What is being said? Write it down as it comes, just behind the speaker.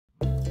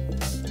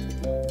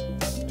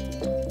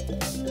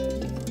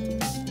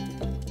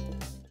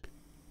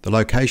The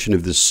location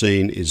of this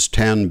scene is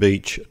Town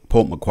Beach,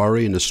 Port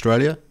Macquarie in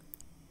Australia.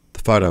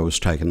 The photo was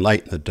taken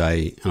late in the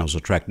day and I was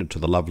attracted to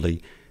the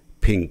lovely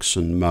pinks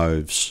and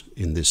mauves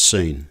in this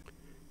scene.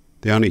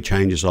 The only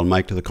changes I'll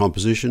make to the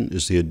composition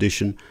is the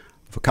addition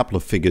of a couple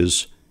of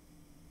figures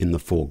in the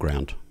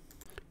foreground.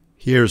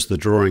 Here is the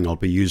drawing I'll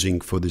be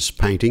using for this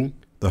painting.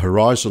 The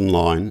horizon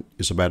line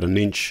is about an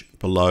inch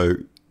below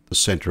the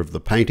centre of the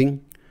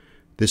painting.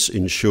 This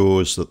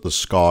ensures that the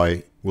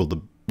sky will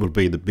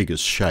be the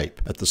biggest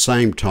shape. At the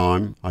same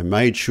time, I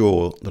made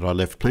sure that I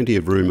left plenty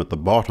of room at the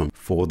bottom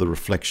for the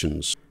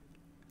reflections.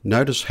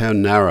 Notice how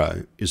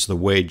narrow is the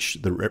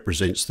wedge that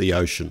represents the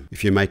ocean.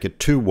 If you make it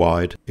too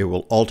wide, it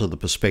will alter the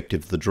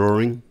perspective of the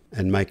drawing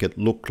and make it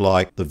look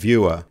like the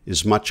viewer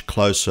is much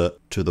closer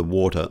to the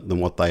water than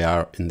what they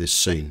are in this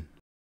scene.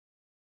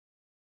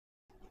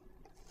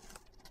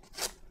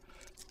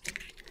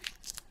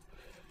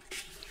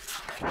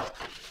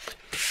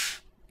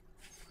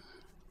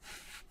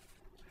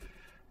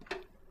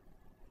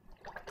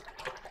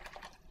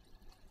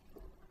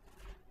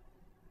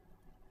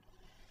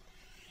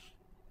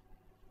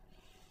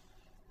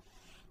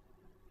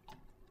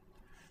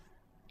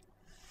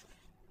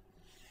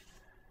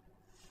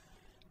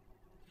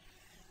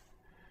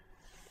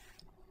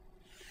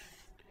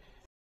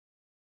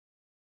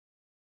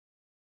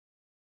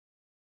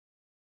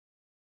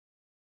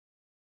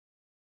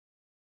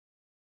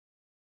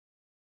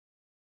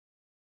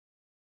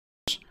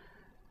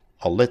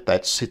 I'll let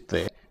that sit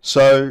there.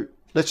 So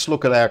let's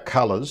look at our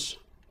colours.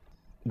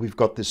 We've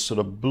got this sort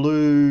of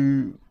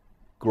blue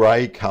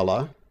grey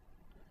colour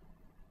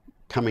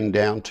coming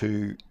down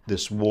to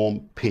this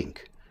warm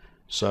pink.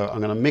 So I'm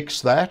going to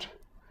mix that,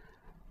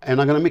 and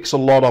I'm going to mix a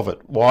lot of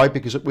it. Why?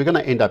 Because we're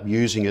going to end up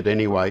using it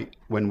anyway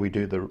when we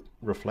do the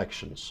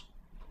reflections.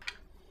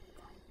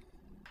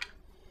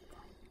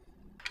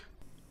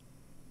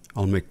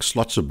 I'll mix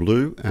lots of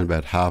blue and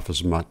about half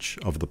as much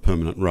of the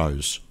permanent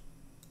rose.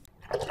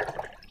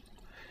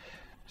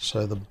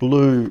 So the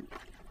blue,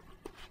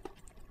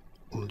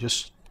 we'll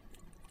just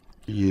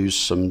use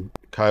some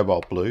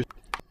cobalt blue.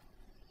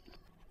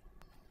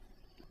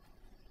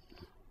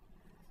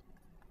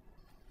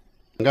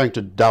 I'm going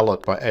to dull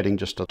it by adding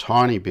just a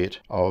tiny bit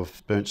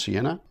of burnt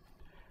sienna.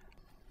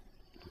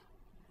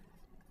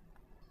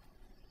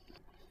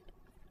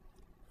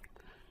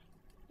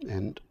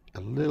 And a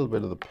little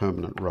bit of the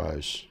permanent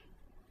rose.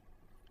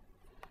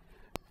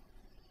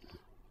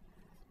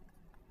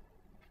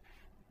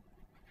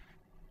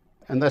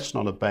 And that's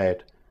not a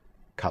bad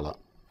colour.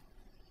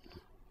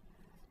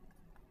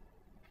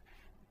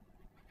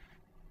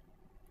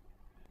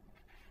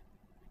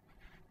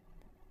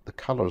 The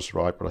colour is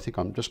right, but I think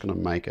I'm just going to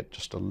make it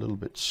just a little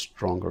bit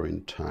stronger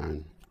in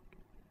tone.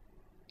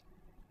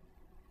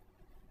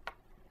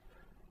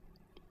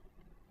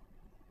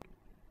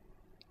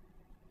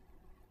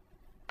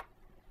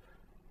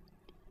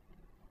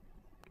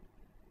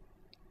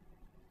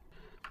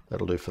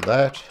 That'll do for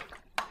that.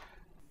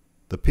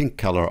 The pink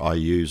colour I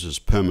use is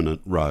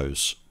permanent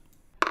rose.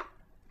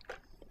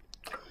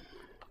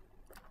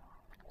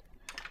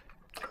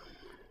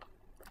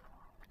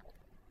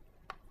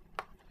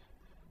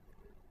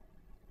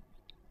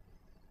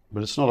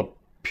 But it's not a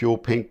pure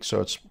pink,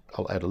 so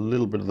I'll add a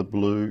little bit of the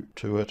blue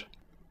to it.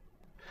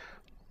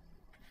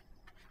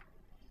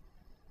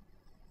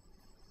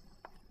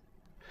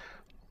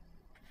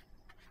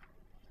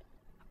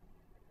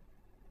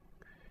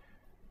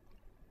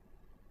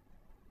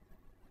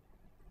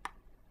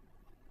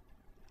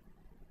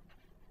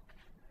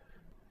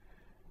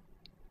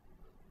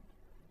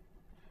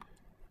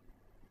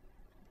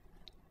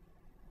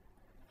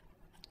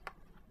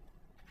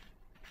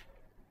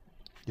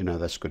 You know,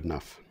 that's good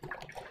enough.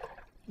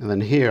 And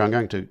then here I'm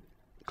going to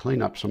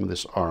clean up some of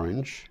this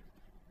orange,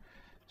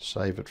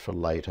 save it for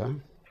later.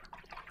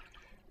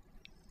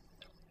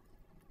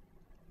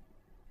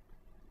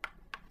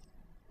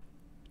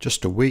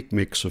 Just a weak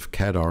mix of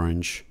cad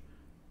orange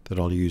that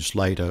I'll use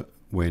later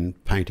when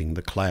painting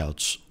the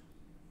clouds.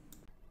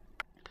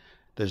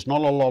 There's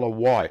not a lot of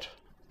white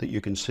that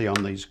you can see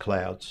on these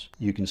clouds.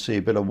 You can see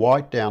a bit of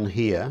white down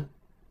here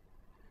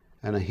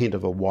and a hint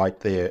of a white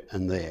there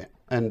and there.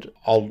 And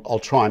I'll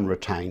try and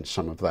retain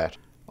some of that.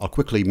 I'll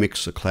quickly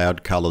mix the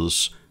cloud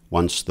colours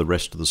once the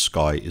rest of the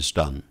sky is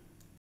done.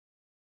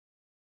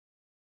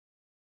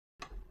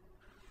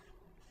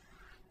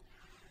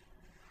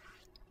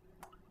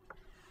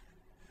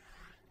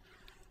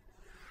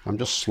 I'm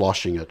just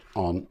sloshing it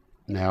on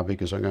now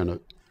because I'm going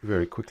to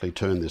very quickly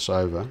turn this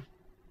over.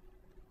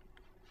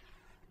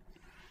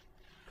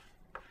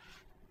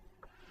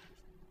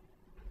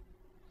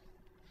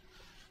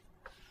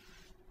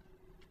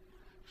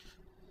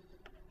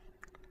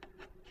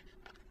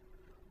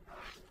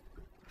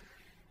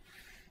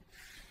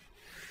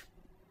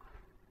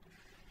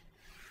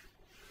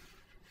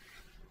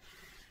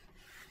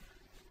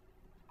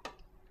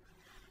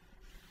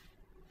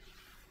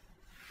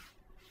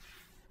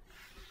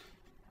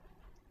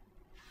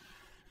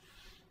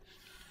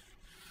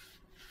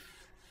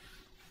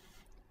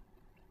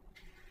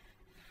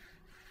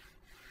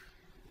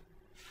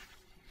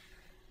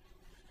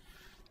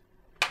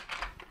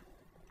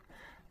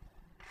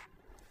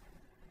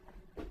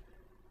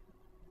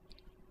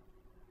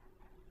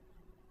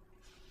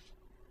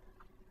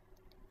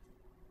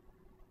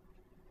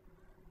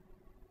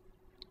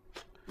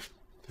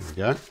 we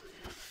go.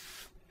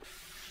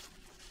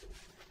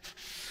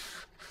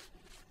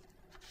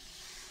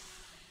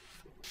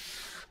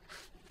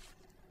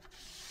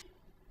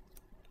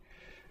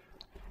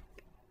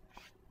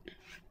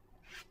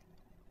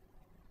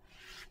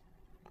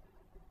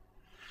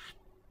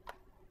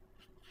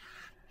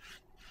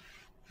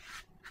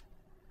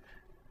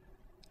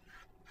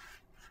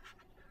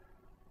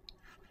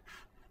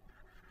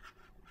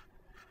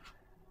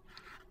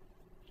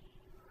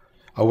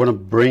 I want to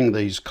bring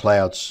these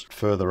clouds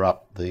further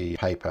up the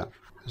paper,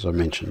 as I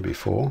mentioned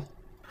before.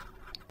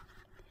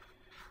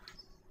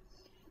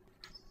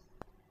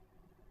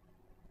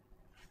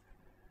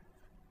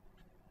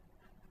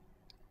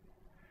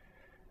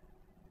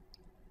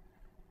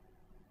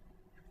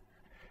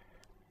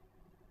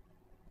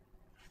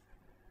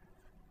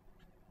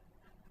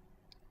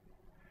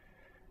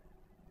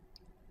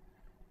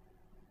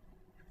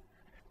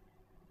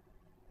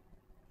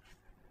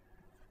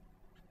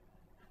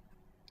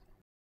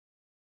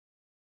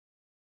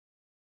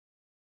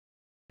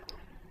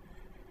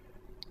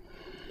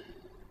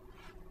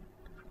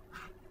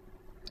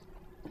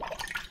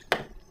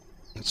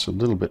 It's a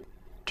little bit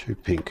too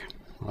pink.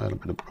 A little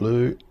bit of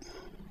blue.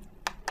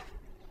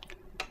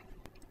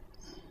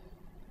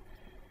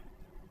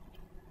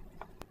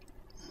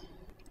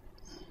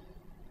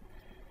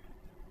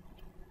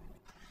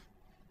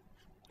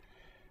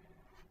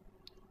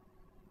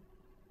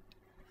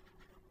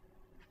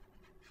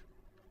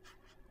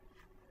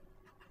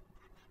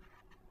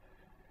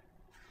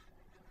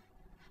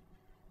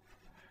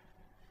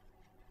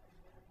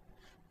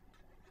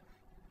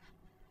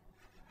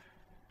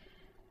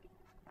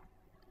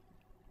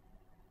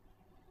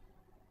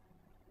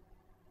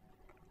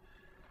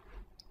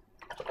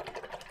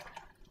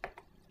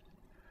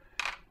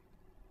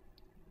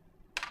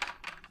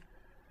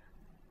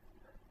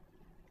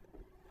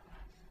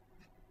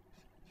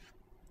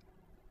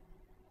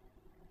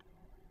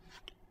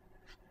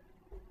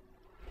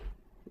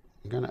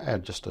 I'm going to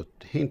add just a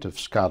hint of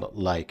Scarlet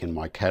Lake in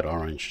my Cad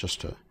Orange just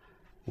to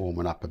warm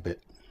it up a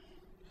bit,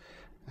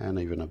 and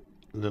even a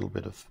little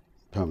bit of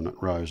Permanent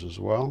Rose as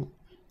well.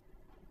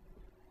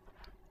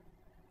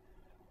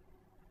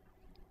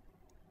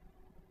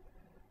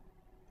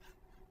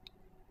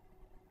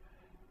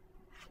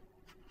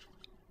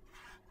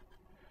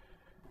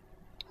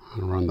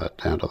 And run that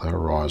down to the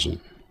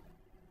horizon.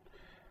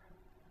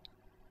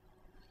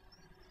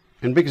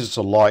 And because it's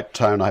a light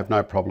tone, I have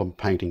no problem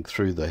painting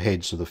through the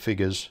heads of the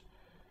figures.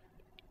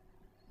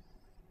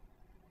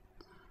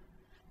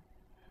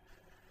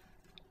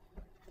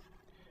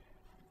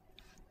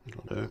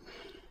 It'll do.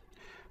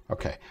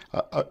 Okay,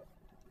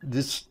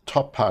 this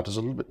top part is a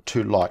little bit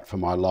too light for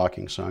my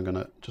liking, so I'm going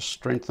to just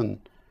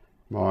strengthen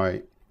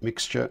my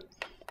mixture,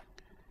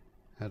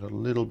 add a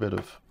little bit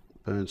of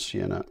burnt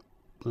sienna,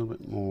 a little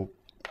bit more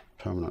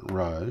Permanent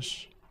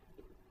Rose,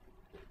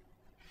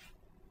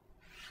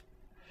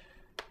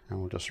 and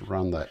we'll just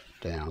run that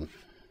down.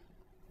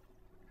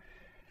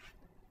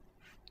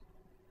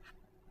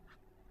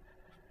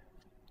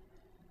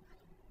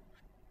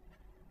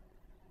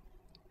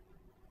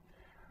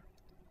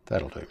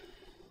 That'll do,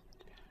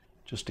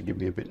 just to give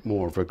me a bit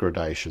more of a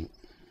gradation.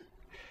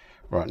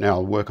 Right, now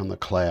I'll work on the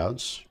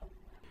clouds.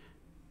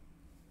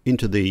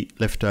 Into the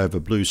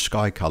leftover blue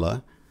sky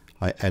colour,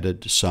 I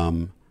added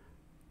some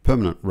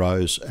Permanent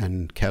Rose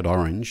and Cad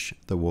Orange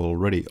that were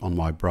already on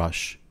my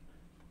brush.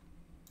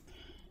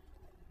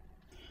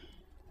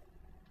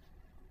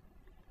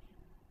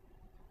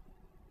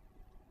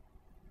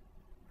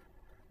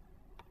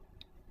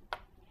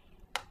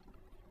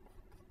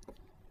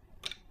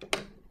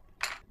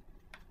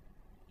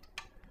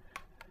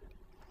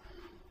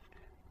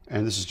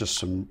 And this is just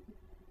some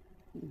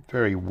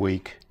very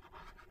weak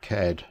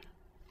Cad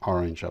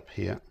Orange up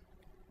here.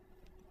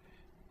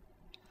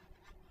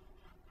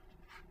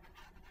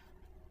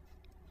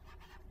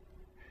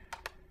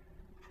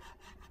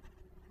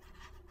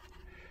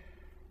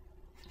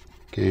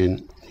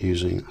 Again,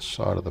 using the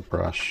side of the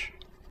brush.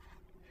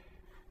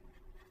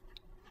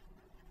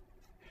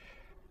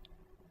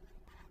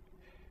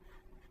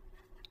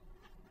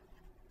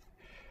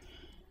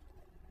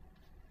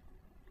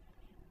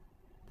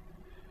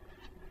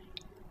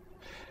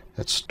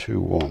 That's too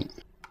warm.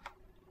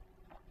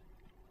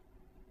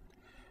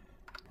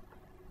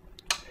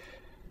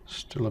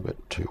 Still a bit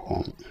too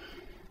warm.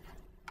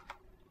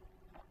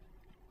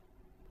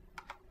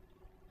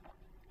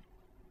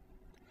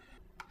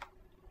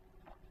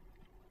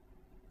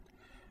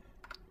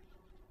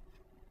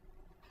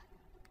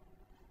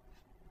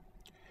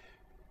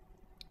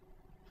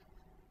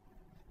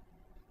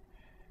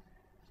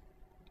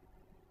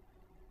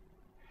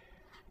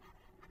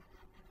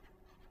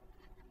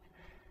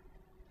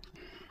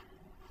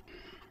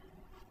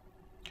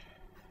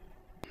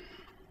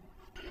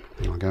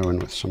 I'll go in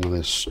with some of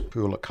this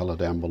cooler colour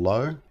down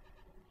below.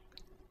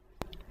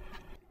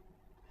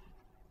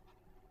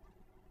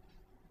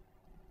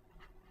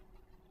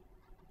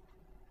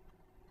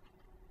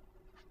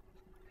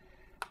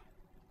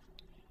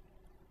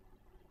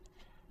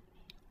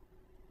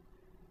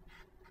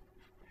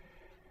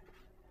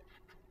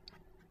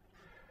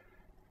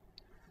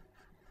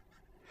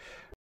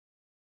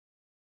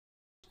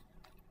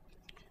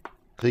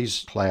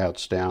 These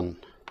clouds down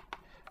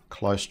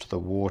close to the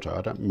water, I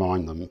don't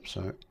mind them,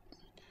 so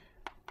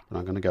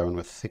I'm going to go in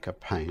with thicker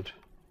paint.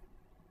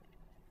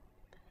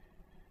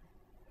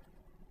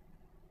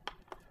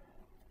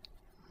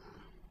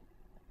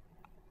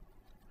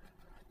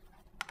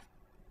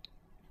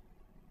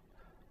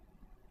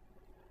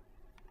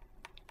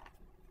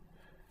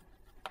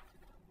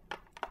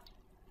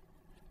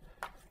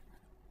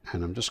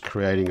 And I'm just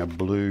creating a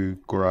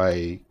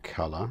blue-grey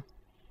colour.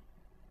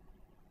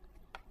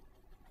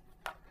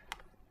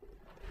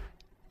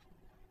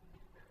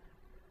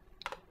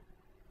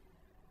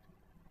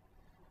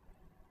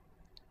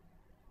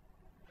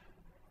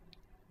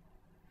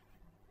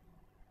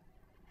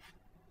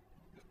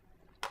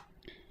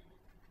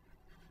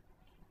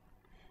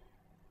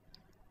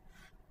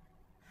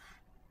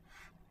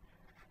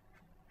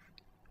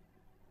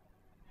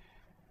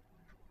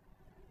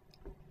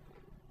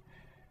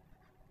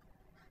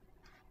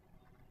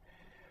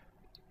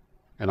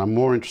 And I'm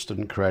more interested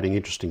in creating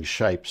interesting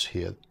shapes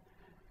here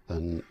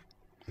than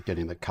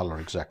getting the colour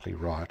exactly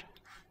right.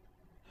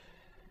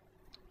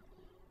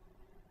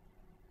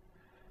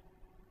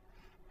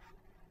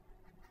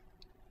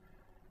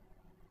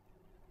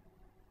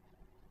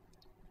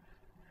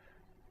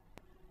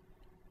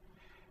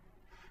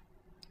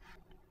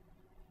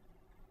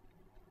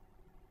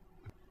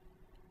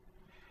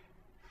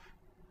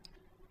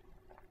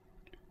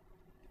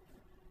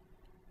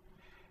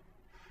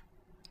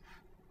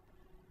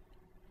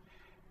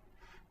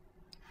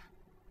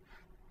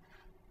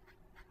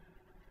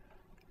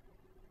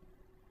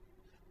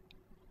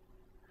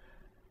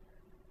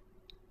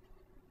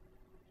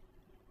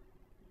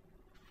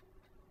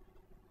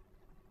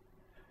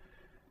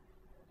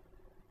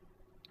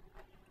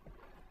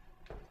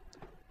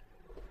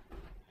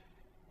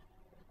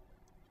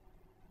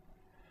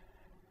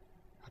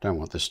 I don't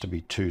want this to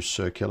be too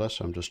circular,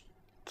 so I'm just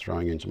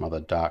throwing in some other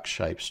dark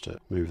shapes to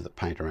move the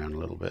paint around a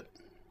little bit.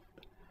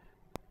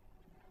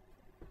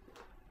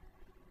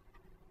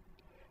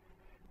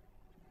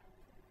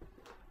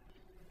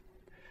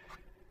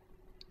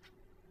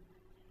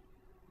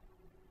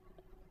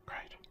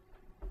 Great.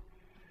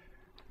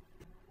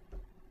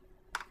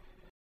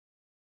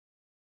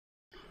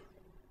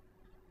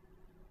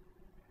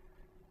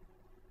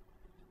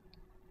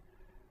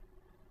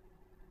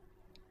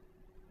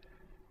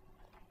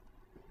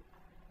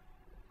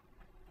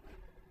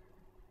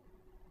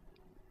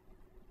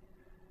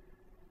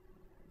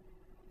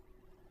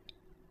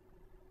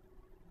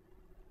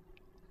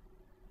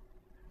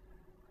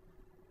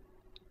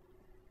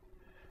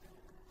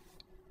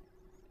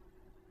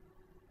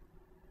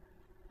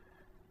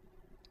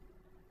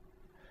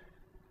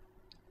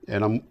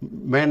 And I'm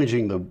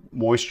managing the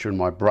moisture in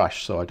my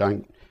brush so I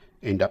don't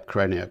end up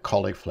creating a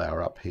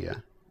cauliflower up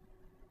here.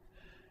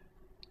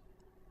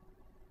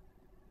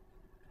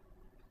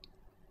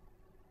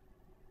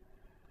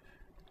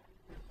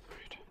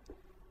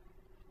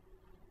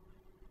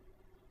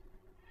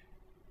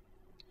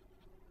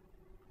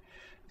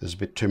 There's a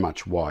bit too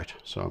much white,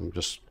 so I'm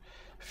just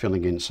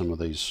filling in some of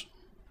these.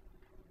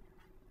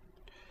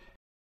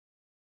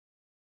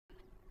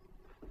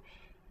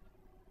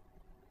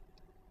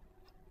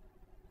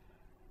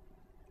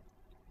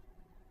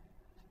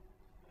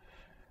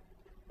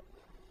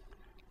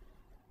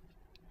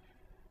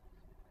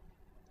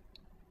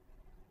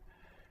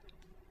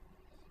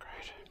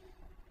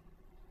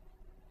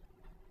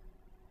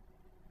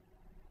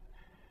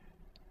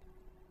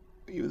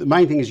 The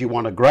main thing is you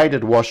want a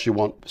graded wash, you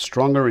want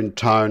stronger in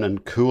tone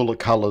and cooler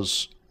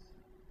colours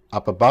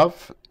up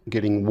above,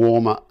 getting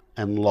warmer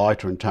and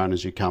lighter in tone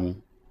as you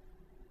come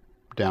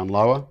down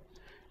lower,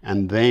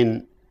 and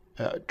then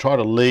try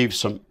to leave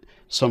some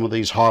of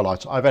these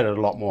highlights. I've added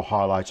a lot more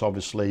highlights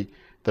obviously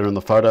than in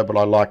the photo, but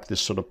I like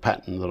this sort of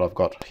pattern that I've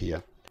got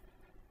here.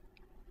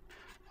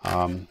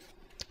 I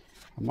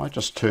might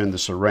just turn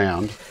this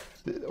around.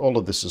 All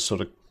of this is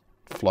sort of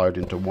flowed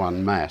into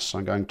one mass.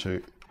 I'm going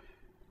to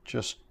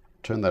just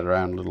turn that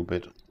around a little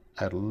bit,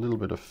 add a little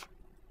bit of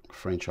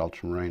French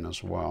ultramarine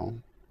as well.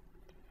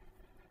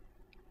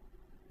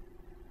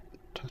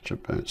 Touch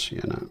of burnt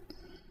sienna.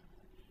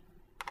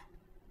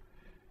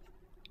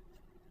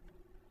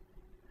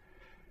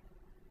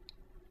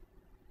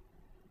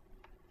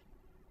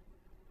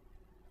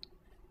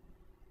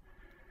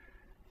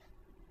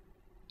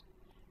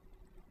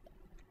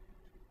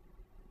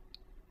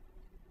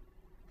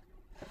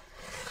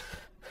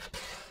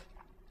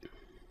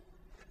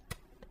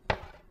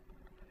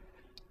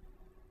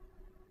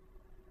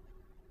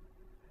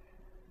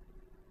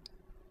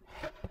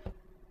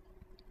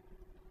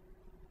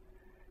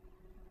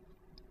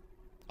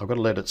 I've got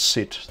to let it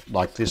sit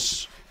like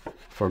this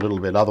for a little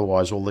bit,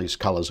 otherwise all these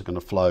colours are going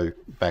to flow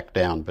back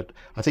down, but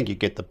I think you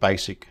get the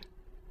basic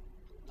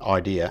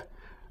idea.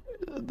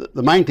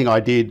 The main thing I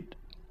did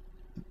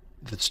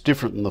that's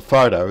different than the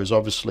photo is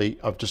obviously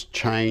I've just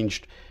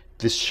changed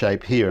this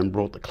shape here and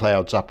brought the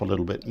clouds up a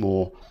little bit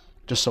more,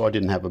 just so I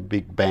didn't have a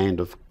big band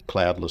of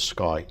cloudless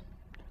sky.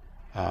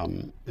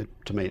 To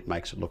me it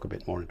makes it look a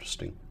bit more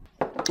interesting.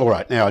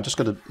 Alright, now I just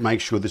got to make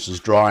sure this is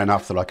dry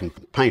enough that I can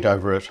paint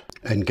over it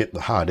and get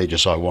the hard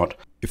edges I want.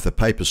 If the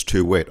paper's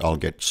too wet, I'll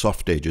get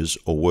soft edges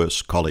or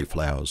worse,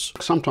 cauliflowers.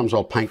 Sometimes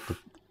I'll paint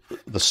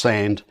the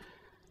sand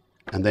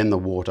and then the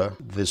water.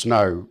 There's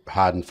no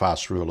hard and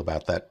fast rule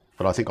about that,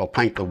 but I think I'll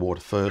paint the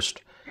water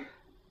first,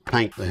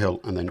 paint the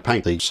hill, and then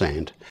paint the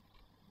sand.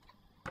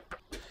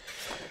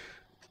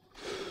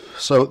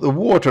 So the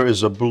water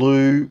is a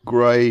blue,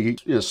 grey,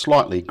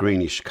 slightly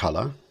greenish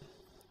colour.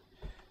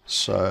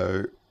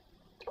 So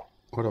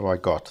what have I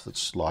got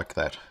that's like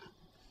that?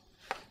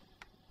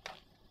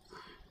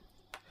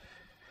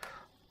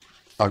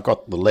 I've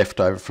got the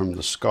leftover from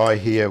the sky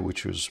here,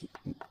 which was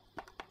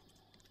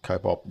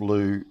cobalt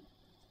blue,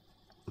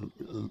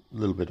 a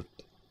little bit of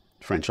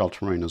French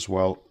ultramarine as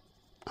well,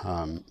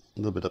 a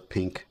little bit of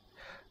pink.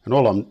 And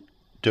all I'm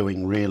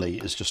doing really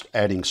is just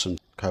adding some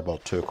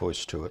cobalt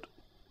turquoise to it.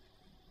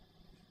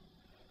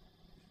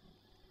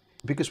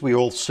 Because we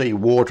all see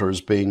water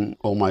as being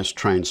almost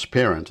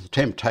transparent, the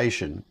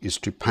temptation is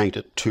to paint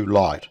it too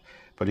light.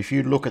 But if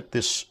you look at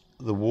this,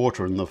 the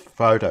water in the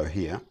photo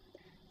here,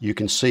 you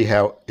can see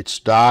how it's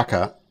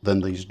darker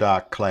than these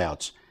dark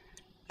clouds.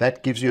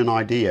 That gives you an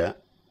idea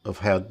of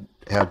how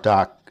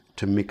dark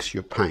to mix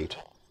your paint.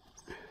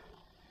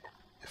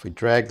 If we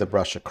drag the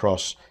brush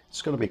across,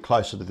 it's going to be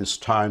closer to this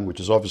tone, which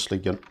is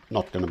obviously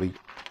not going to be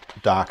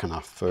dark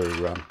enough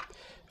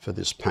for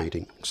this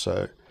painting.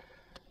 So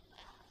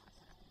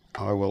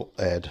I will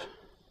add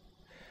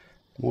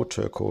more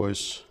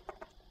turquoise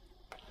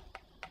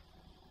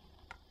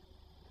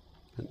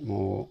and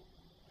more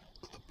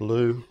of the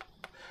blue,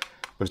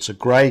 but it's a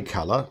grey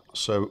colour,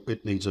 so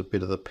it needs a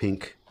bit of the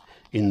pink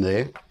in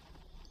there,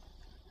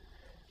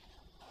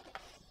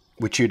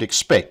 which you'd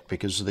expect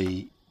because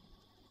the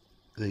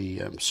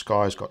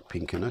sky's got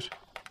pink in it.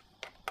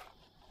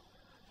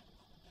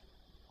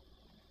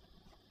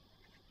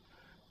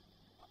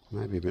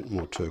 Maybe a bit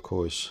more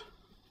turquoise.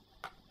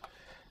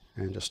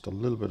 And just a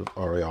little bit of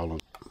aureole.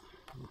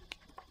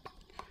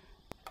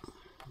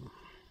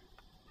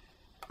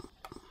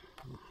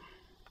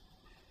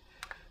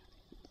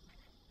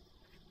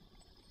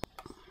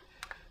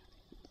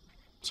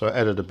 So I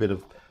added a bit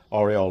of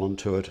aureole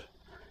into it,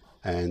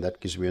 and that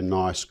gives me a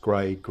nice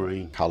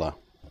grey-green colour.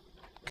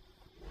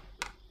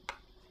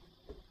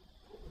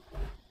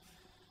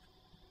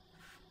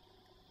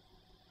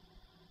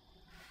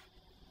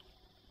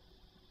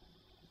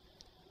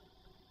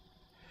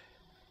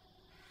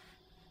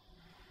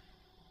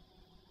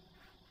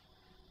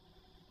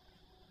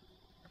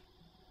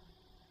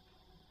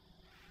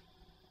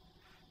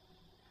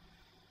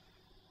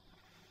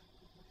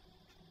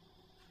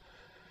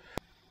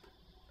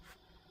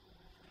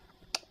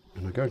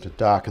 And I'm going to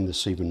darken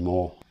this even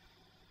more.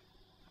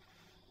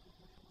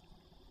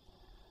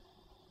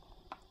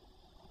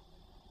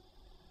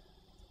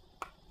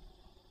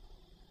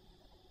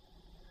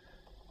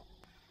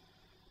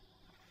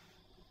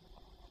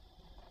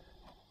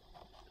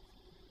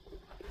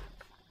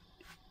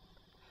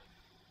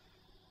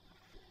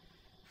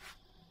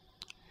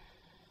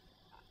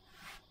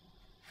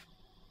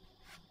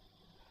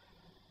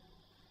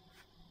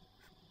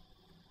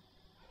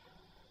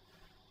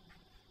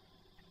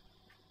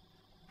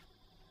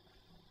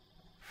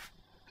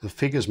 The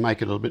figures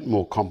make it a little bit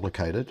more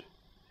complicated.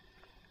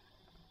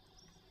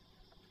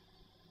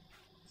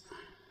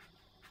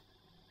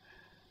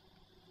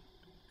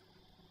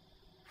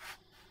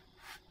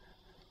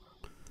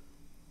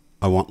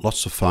 I want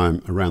lots of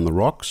foam around the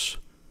rocks,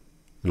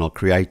 and I'll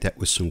create that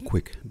with some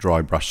quick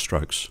dry brush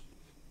strokes.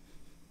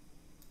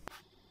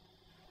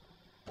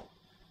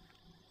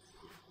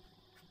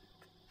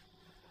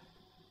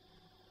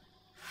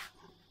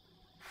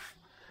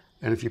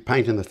 And if you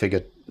paint in the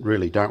figure,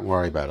 really don't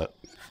worry about it.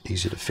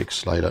 Easy to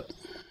fix later.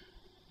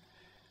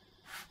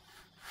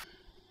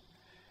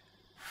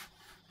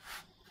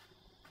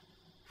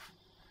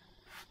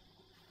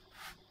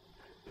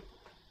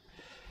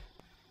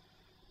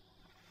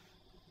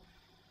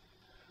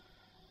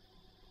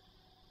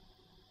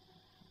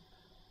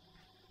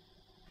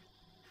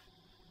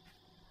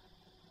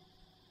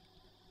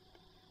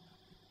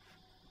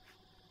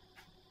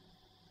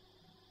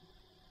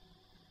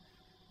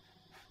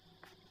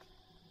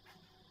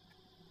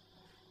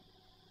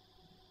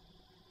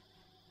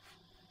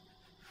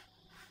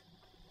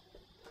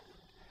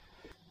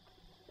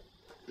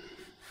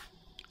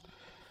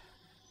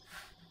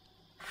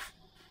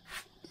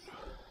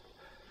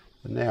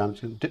 And now I'm going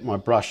to dip my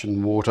brush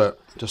in water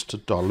just to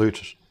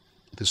dilute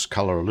this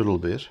colour a little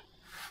bit.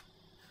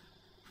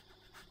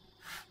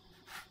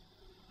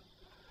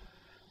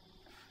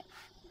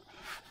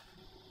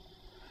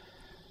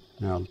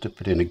 Now I'll dip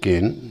it in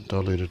again,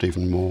 dilute it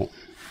even more.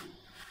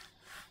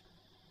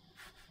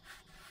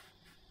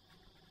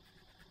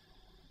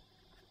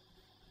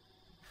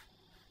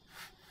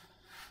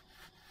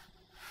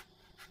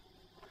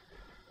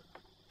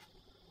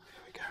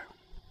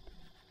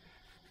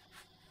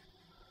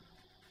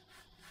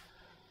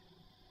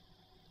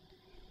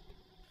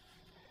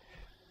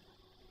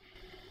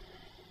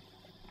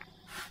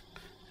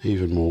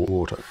 Even more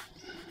water.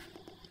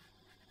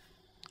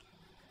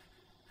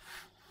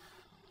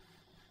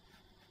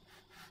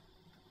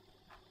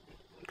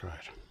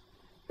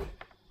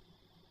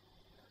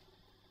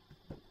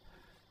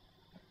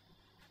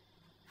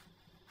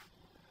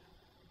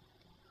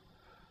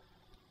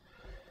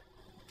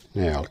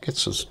 Now I'll get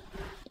some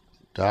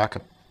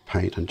darker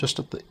paint, and just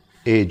at the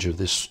edge of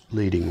this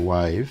leading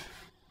wave,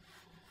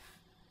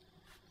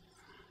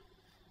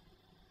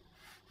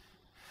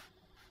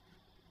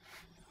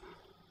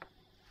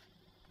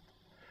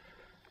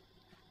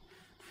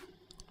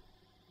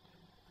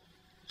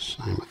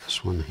 same with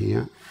this one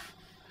here,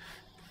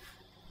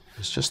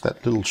 it's just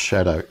that little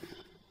shadow.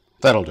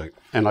 That'll do,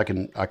 and I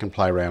can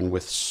play around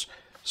with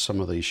some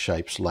of these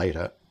shapes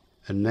later.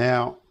 And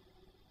now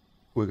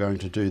we're going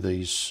to do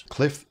these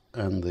cliff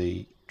and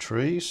the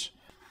trees.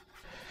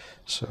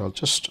 So I'll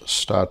just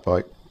start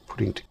by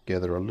putting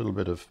together a little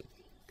bit of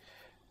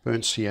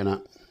burnt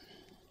sienna,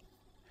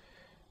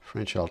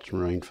 French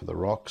ultramarine for the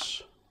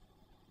rocks,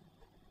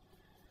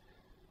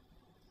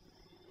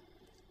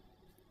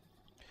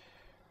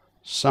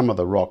 some of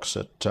the rocks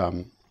at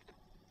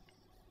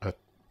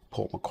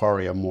Port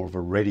Macquarie are more of a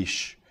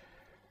reddish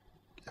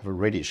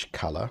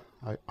colour.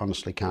 I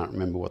honestly can't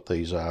remember what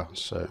these are,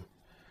 so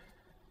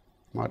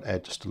I might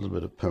add just a little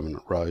bit of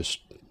permanent rose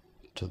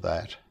to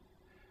that.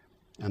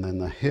 And then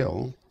the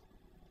hill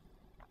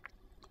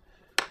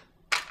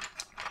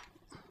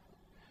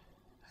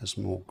has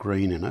more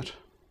green in it.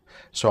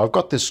 So I've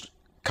got this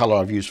colour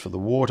I've used for the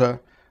water.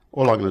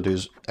 All I'm going to do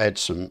is add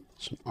some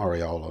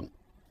aureole.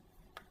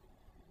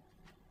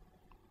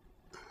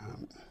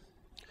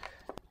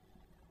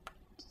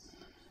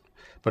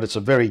 But it's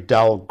a very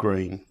dull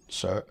green,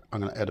 so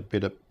I'm going to add a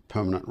bit of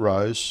permanent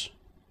rose,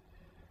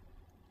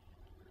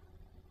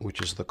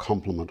 which is the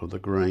complement of the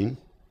green.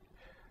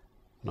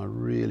 And I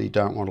really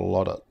don't want a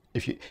lot of...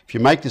 If you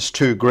make this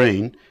too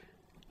green,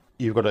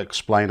 you've got to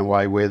explain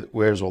away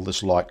where's all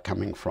this light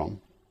coming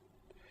from.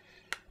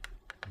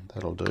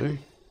 That'll do.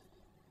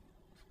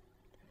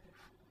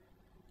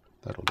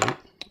 That'll do.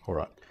 All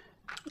right.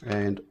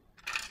 And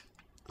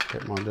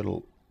get my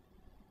little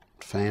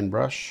fan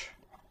brush.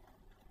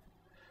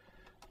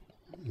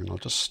 And I'll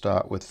just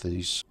start with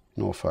these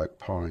Norfolk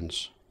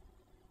pines.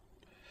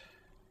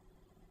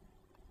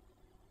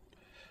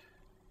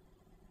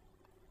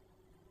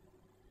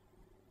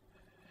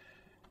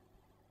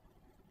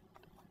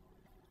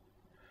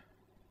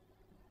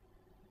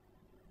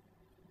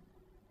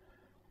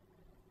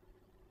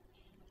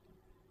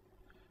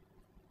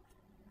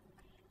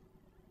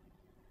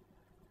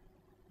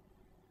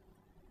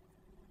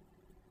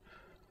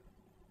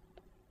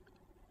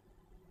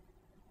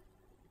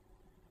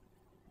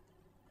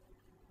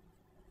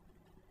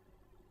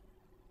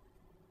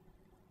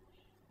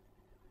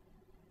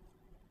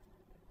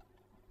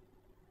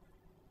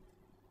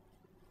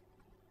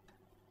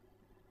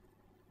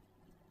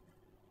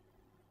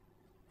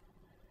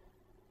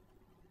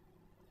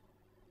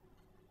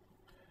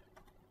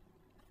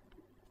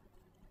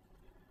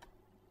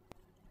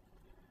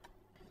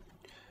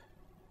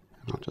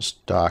 I'll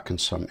just darken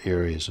some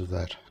areas of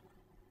that.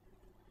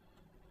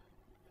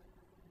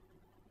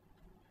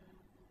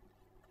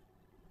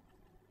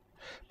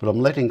 But I'm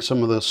letting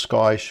some of the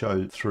sky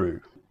show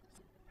through.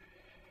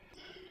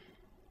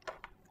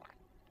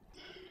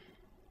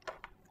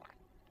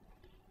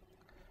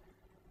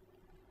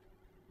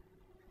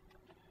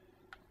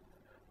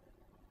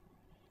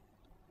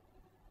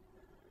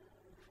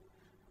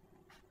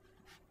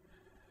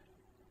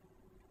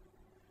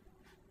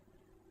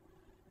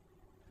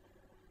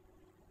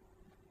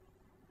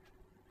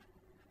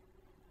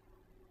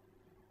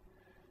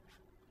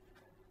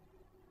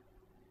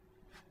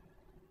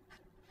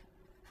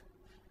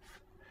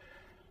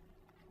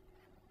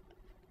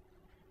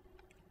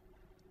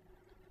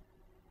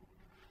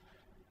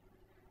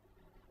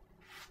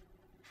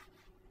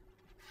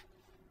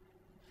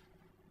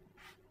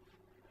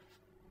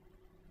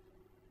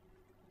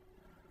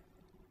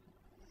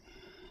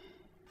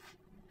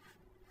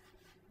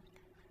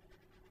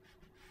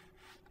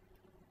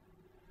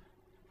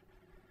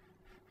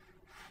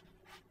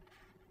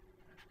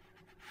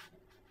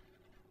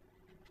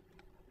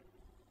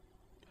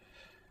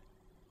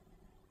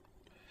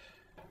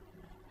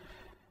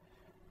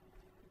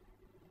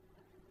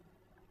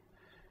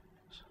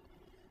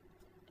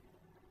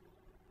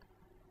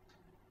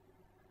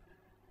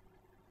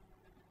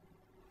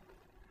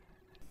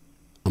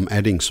 I'm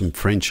adding some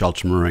French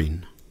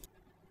ultramarine.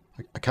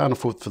 I can't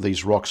afford for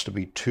these rocks to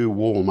be too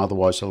warm,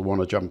 otherwise they'll want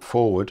to jump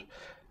forward,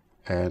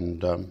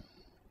 and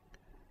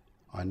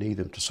I need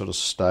them to sort of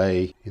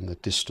stay in the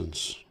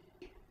distance.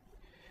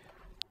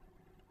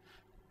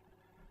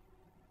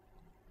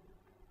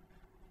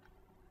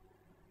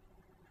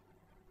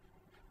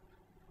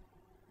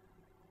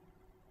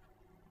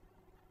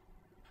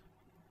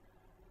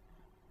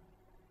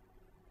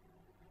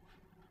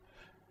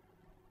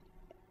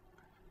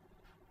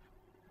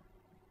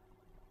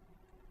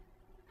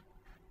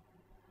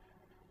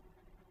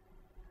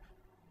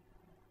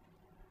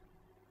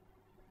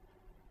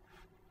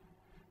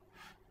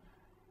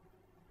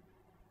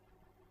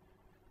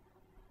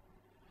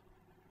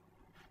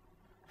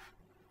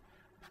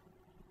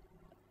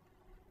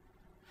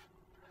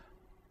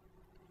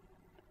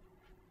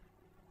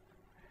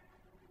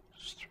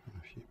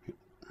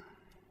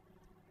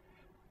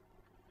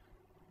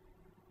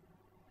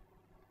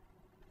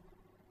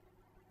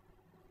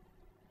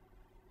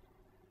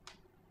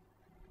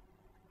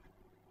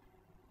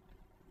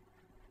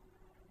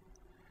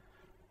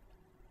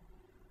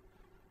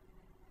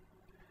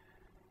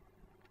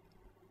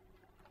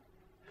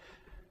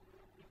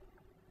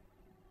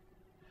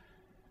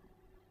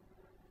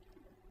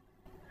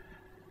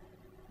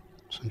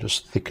 So I'm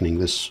just thickening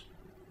this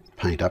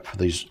paint up for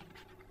these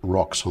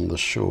rocks on the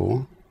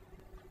shore.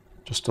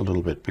 Just a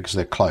little bit because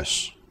they're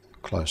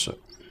closer.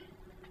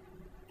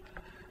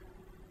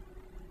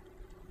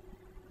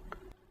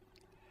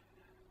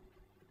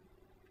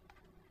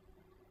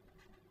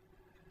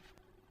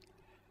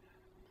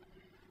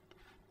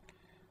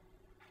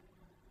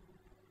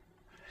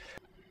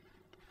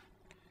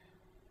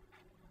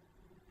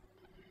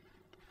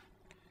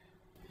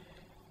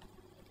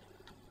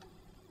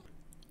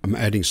 I'm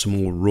adding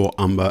some more raw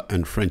umber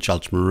and French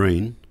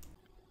ultramarine.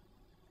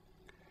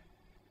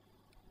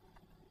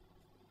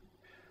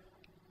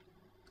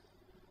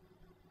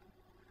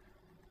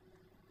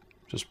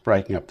 Just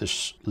breaking up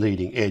this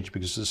leading edge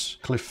because this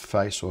cliff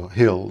face or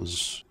hill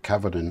is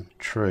covered in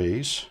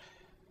trees.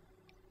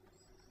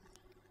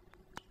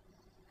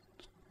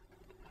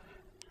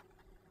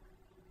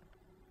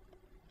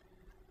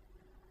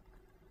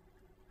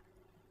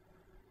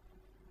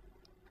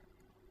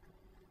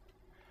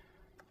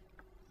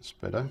 It's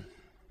better.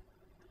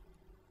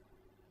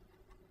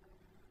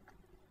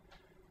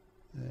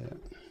 There.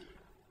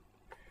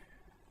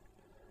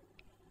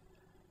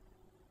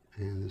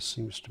 And there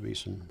seems to be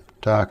some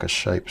darker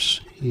shapes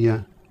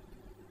here.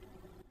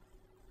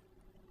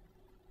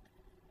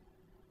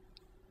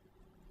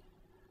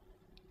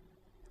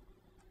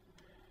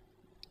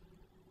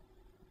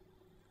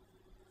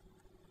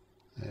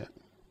 There.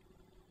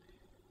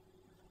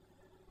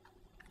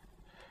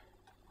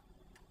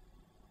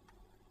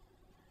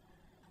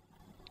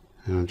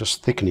 And I'm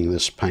just thickening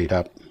this paint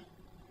up.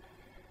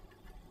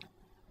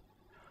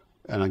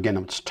 And again,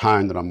 it's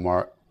tone that I'm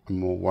more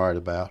worried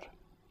about.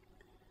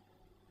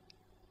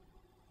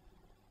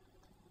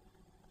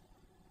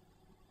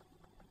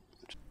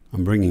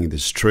 I'm bringing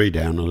this tree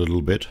down a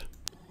little bit.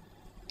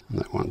 And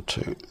that one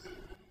too.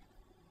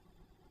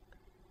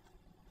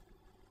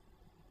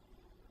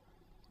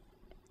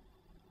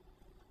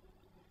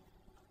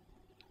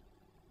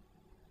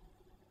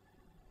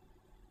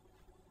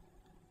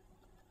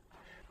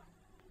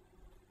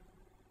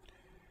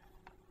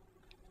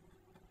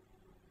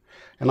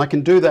 And I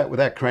can do that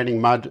without creating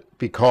mud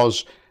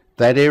because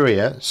that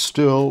area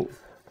still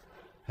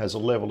has a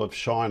level of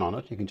shine on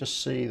it. You can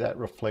just see that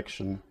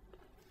reflection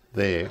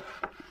there.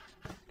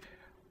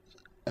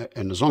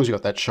 And as long as you've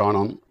got that shine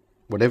on,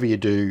 whatever you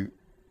do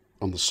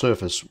on the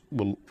surface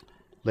will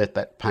let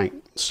that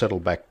paint settle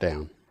back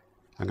down.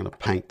 I'm going to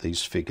paint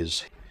these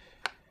figures.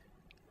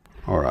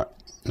 All right,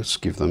 let's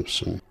give them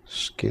some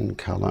skin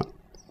color,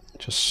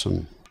 just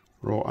some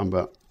raw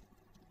umber.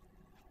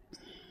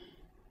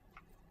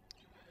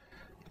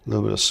 A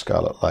little bit of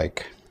Scarlet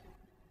Lake.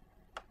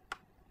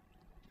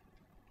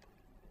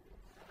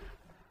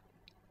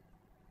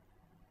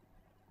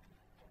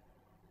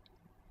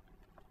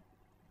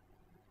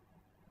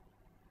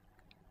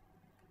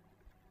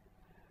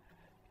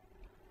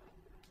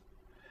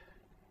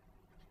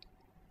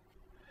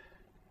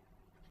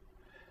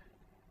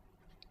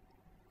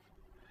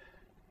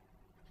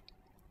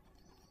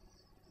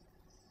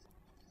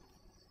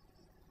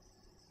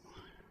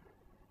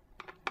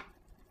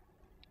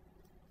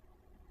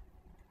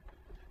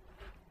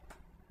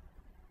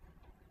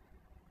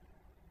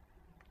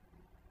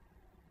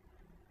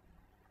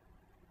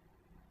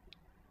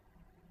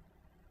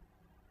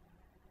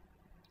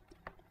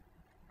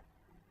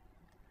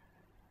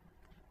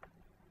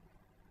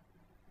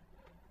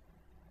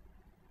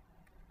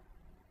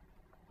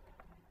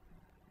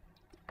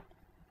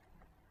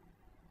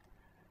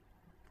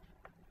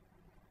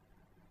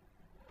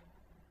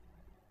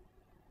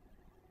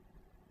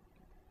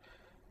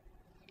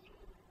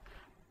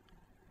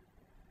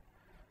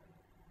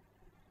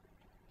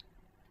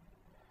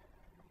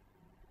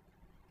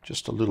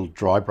 Just a little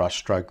dry brush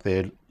stroke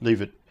there,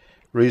 leave it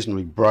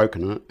reasonably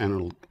broken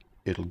and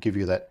it'll give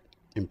you that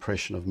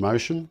impression of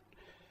motion.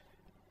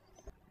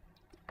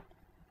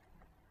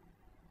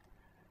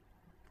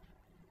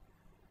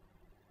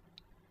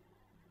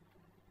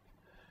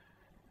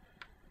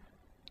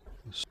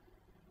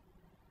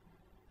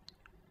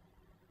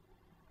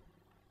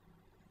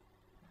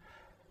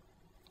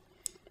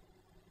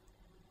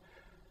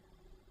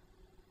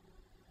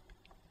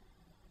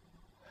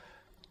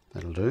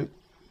 That'll do.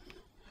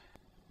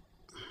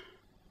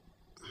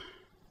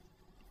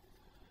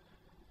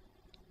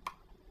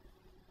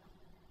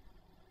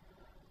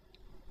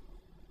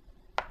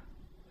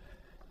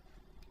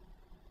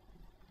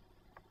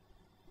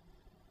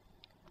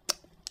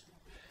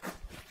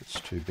 It's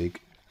too big.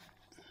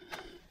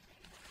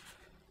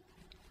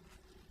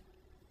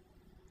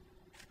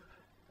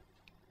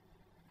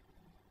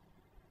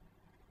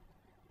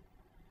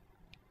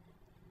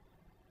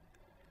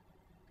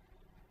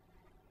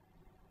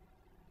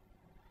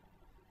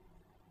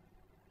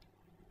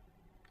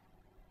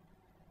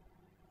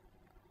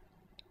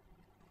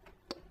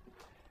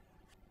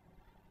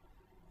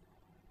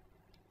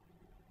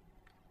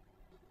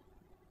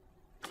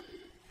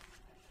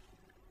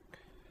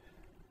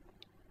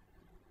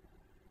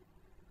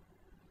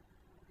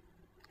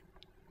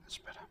 That's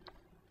better.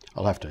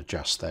 I'll have to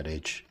adjust that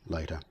edge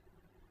later.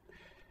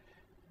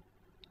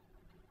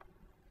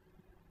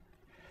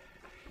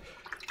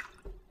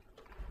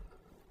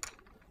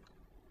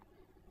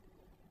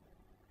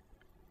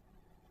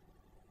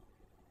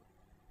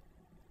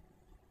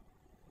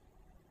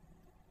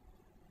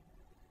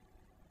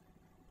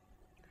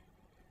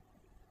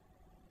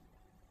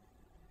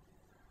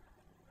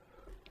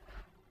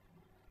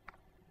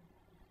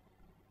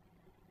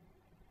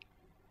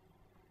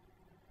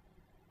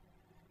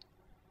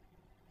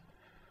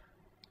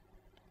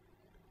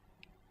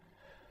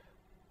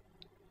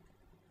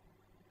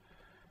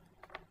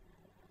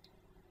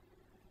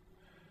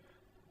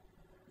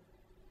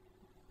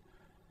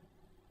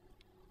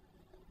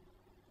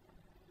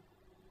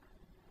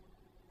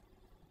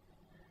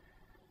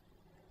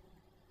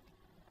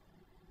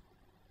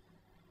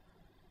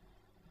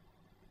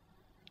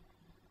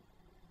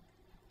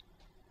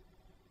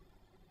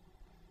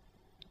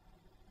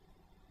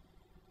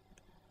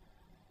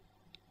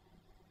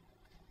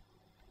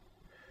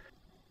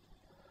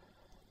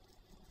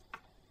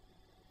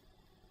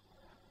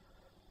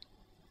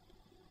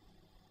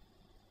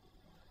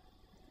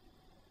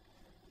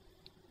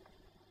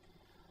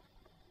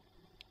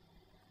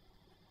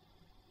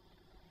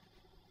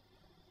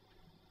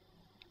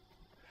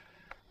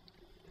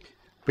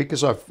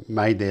 because I've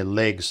made their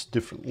legs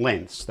different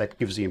lengths, that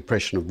gives the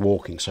impression of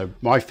walking. So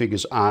my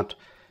figures aren't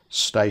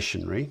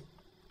stationary.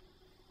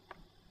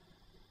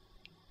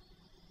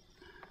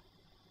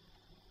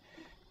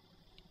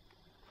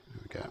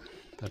 There we go,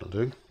 that'll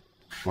do.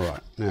 All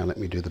right, now let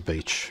me do the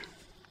beach.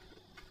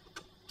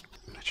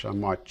 Actually, I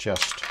might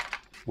just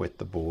wet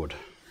the board.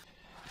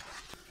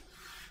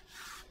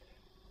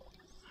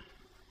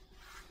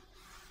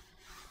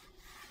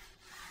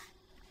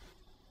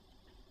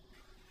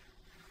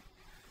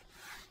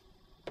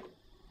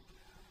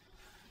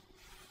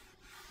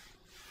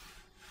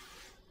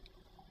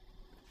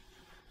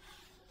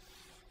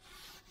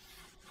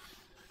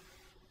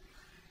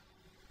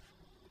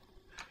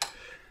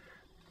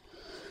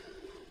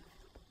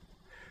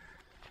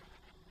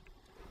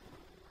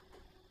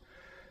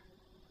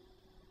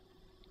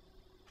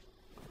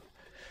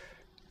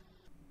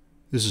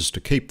 This is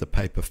to keep the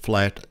paper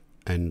flat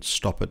and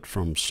stop it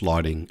from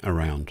sliding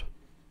around.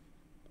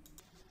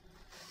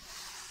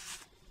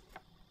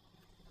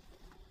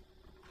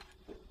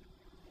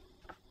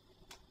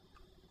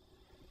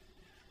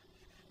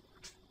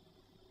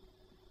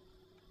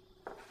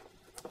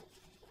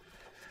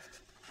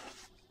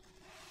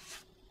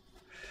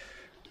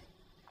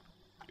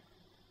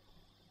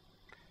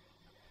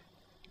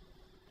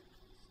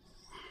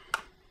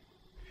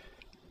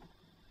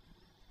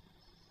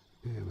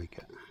 There we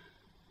go.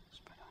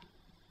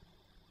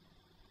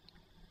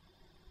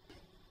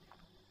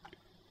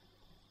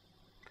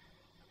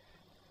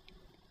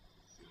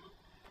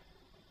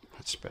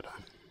 That's better.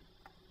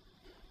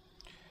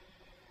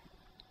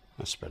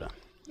 That's better.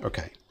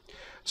 Okay.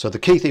 So the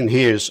key thing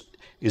here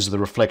is the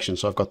reflection.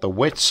 So I've got the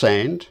wet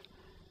sand,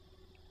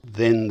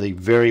 then the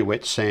very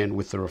wet sand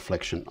with the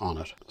reflection on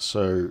it.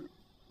 So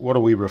what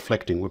are we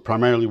reflecting? We're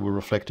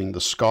reflecting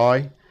the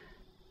sky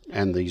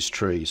and these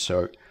trees.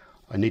 So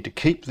I need to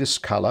keep this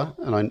color,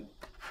 and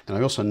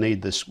I also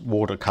need this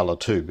watercolor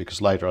too,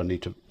 because later I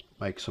need to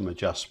make some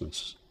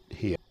adjustments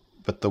here.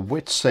 But the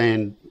wet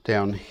sand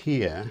down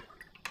here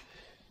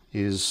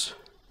is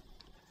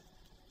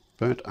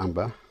burnt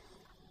umber,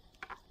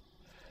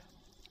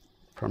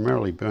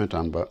 primarily burnt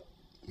umber.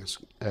 Let's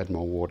add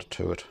more water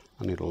to it.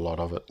 I need a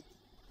lot of it.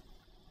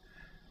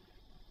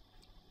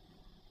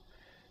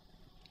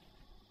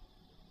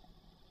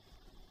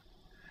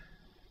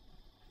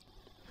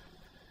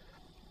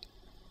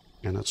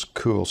 And it's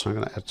cool, so I'm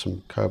going to add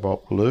some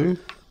cobalt blue.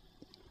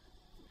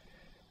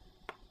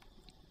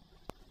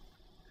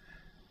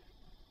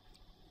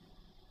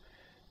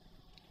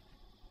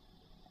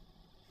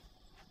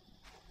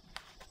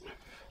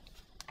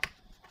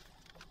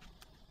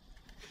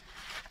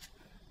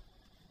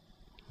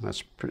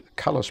 The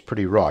colour's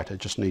pretty right, it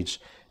just needs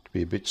to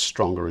be a bit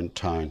stronger in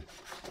tone.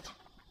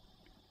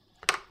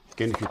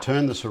 Again, if you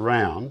turn this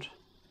around,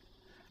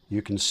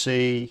 you can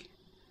see,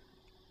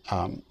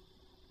 and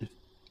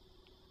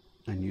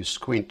you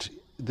squint,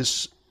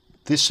 this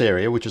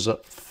area, which is a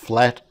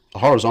flat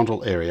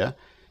horizontal area,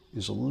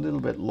 is a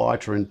little bit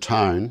lighter in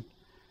tone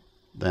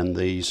than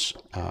this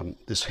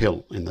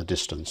hill in the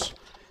distance.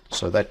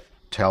 So that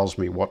tells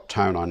me what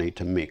tone I need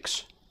to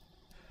mix.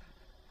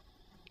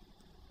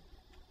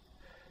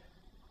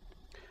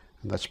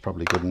 That's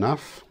probably good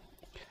enough.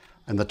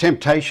 And the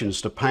temptation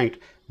is to paint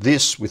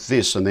this with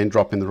this and then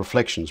drop in the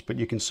reflections, but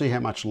you can see how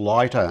much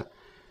lighter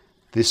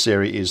this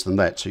area is than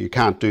that, so you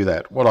can't do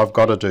that. What I've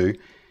got to do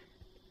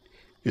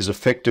is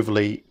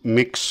effectively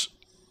mix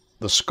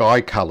the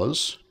sky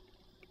colours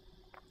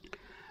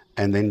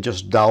and then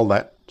just dull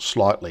that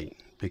slightly,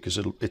 because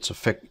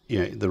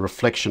the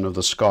reflection of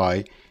the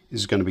sky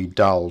is going to be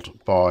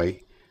dulled by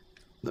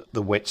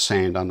the wet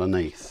sand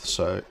underneath.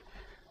 So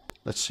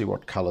let's see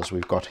what colours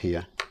we've got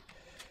here.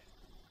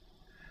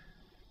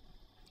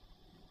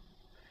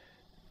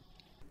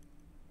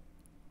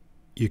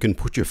 You can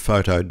put your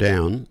photo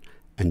down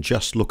and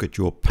just look at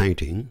your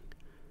painting,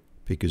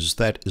 because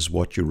that is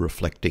what you're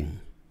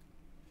reflecting.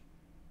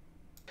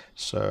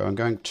 So I'm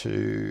going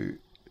to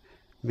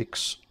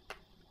mix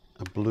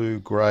a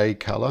blue-grey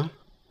colour,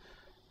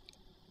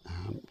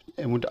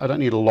 and I don't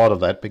need a lot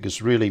of that,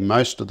 because really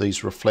most of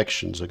these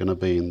reflections are going to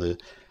be in the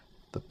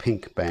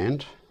pink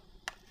band,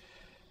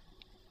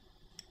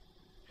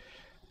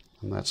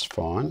 and that's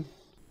fine.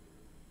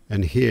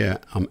 And here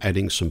I'm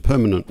adding some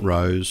permanent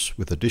rose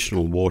with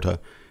additional water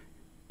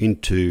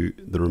into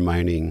the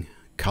remaining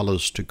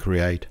colours to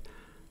create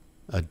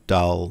a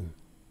dull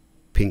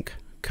pink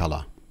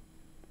colour.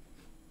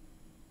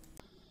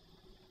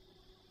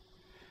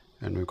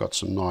 And we've got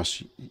some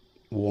nice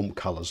warm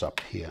colours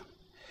up here.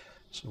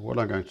 So what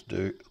I'm going to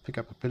do, pick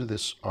up a bit of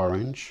this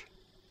orange,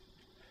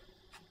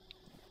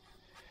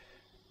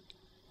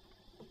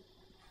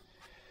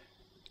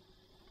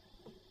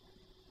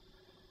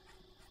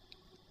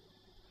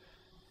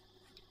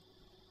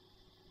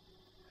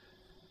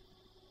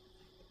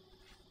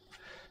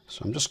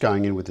 so I'm just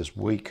going in with this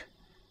weak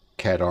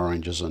cad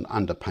orange as an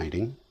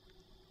underpainting.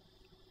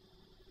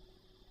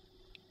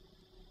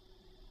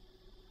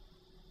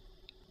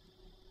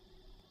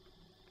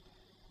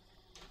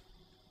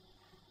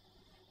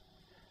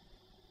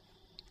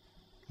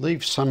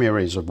 Leave some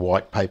areas of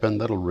white paper, and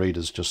that'll read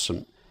as just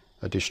some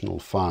additional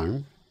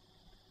foam.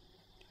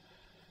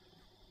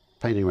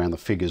 Painting around the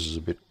figures is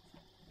a bit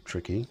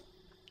tricky.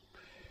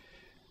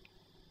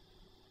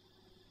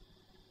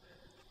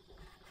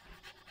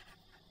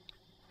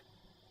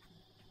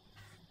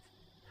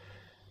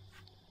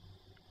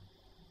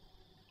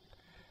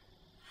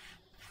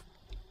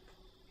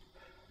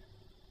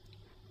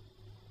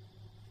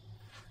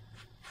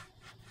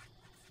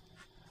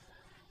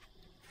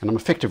 And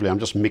I'm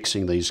just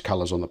mixing these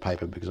colours on the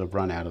paper because I've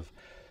run out of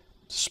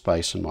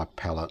space in my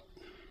palette.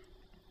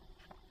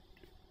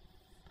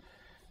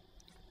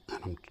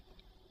 And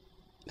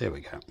there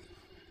we go.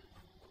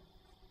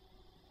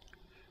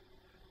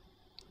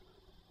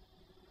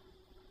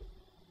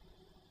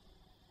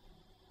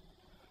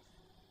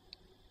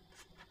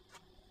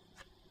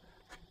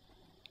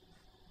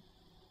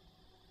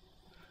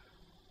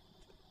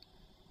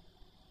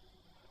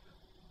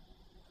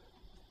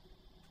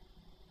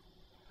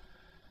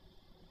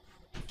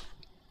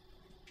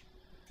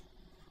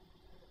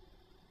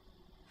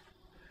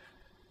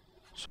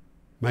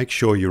 Make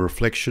sure your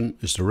reflection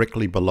is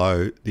directly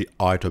below the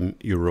item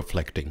you're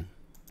reflecting.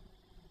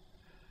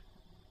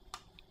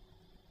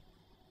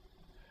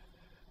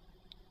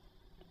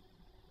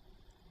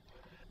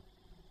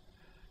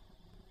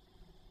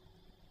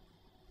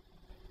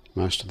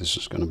 Most of this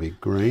is going to be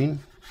green.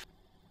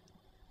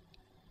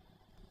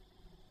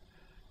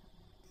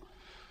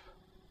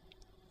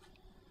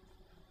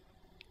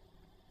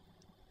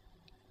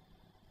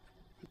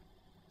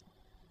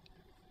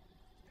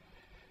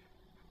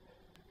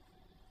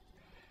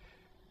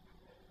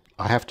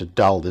 I have to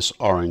dull this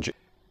orange,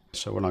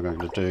 so what I'm going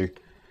to do,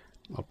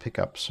 I'll pick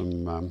up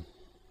some,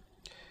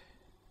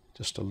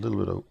 just a little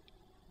bit of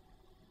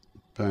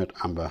burnt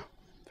umber,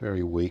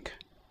 very weak,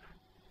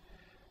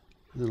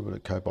 a little bit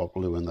of cobalt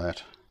blue in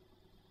that.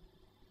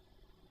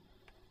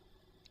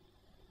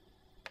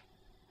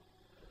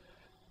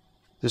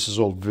 This is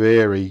all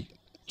very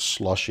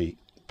sloshy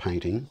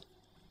painting.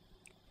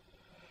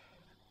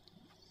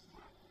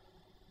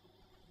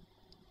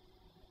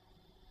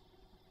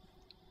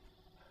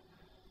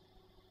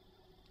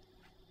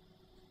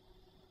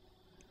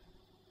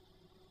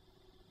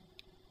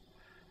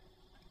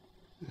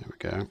 There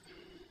we go.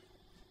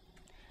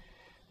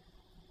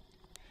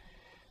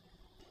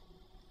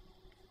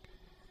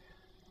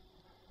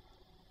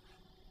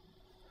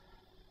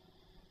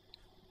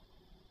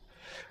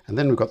 And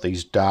then we've got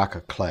these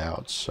darker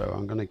clouds, so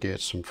I'm going to get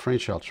some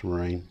French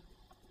ultramarine,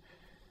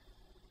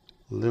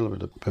 a little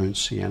bit of burnt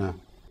sienna,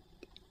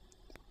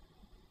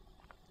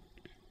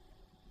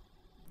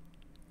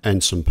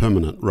 and some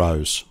permanent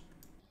rose.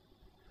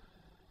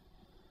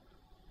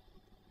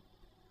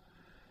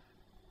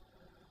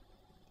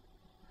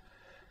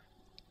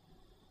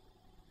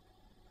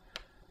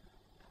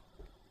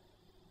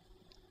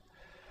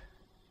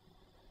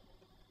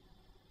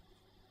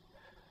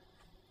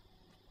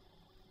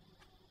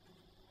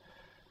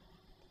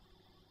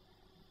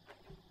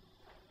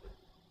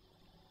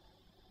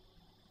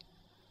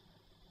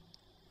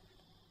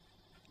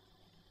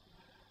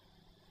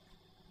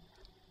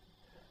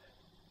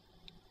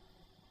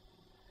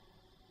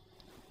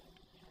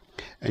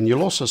 And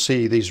you'll also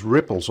see these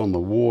ripples on the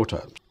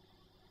water.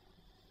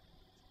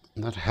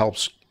 And that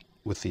helps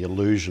with the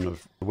illusion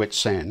of wet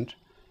sand.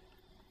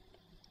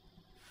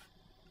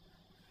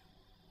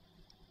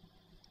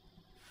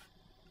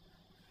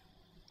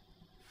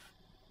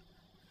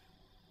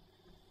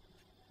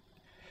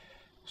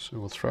 So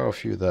we'll throw a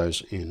few of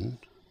those in.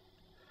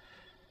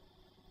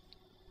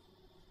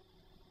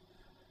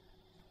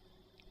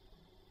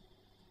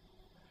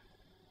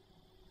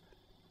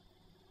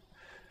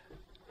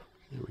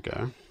 There we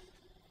go.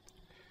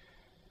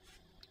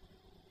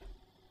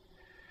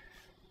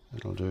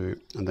 That'll do.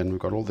 And then we've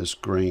got all this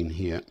green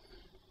here.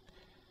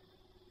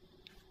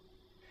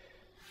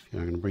 I'm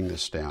going to bring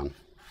this down.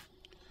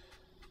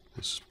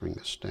 Let's bring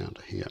this down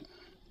to here.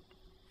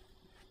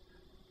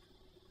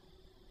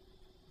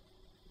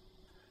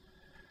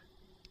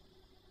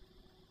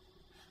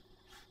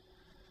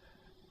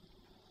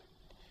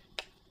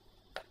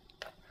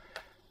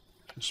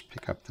 Just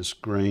pick up this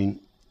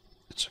green.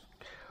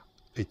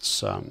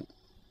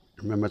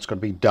 Remember, it's got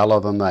to be duller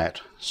than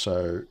that.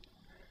 So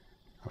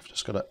I've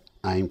just got to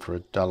aim for a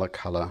duller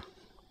colour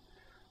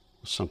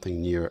or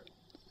something near it.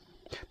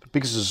 But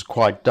because this is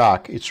quite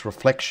dark, its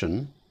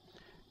reflection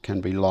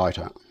can be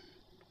lighter.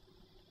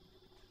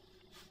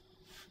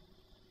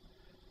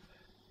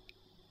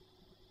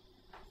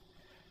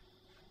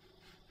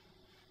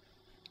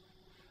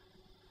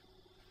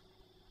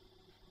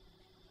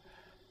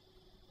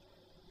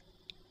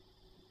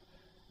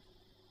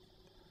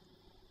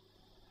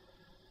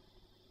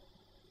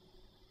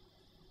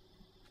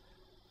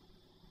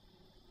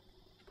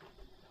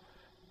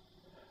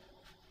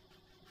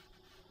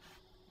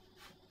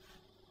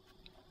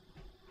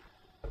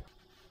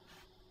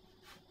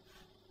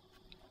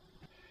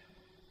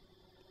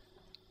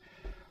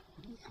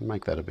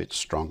 Make that a bit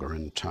stronger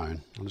in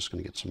tone. I'm just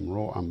going to get some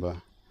raw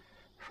umber,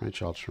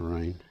 French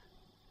ultramarine.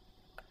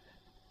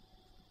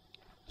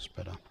 It's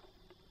better.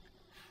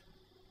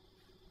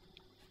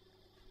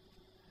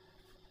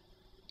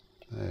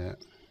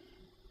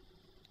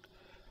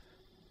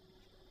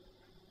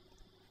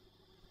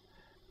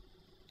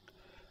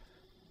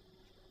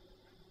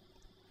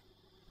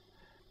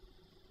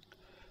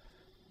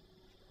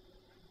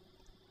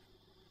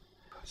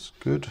 That's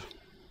good.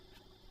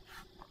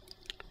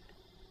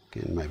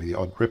 Again, maybe the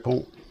odd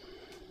ripple.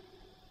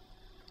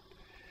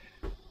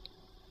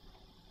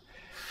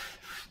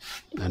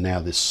 And now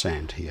this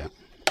sand here.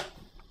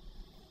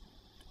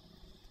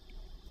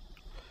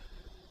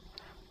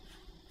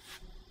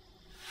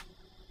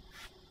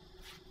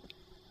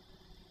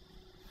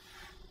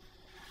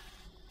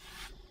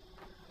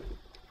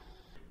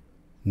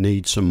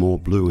 Need some more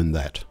blue in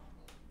that.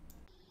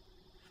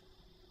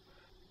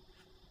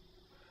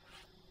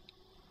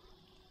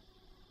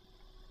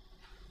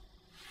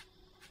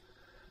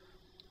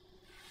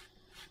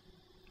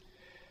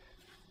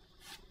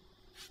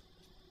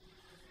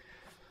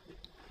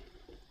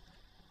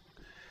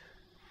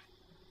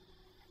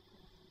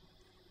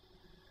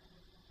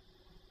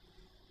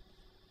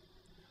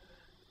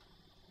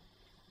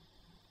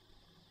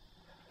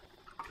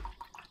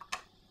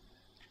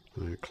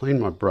 I clean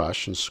my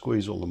brush and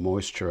squeeze all the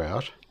moisture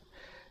out,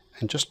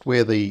 and just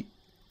where the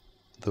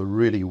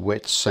really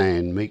wet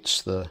sand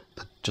meets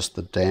just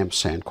the damp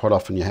sand, quite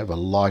often you have a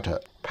lighter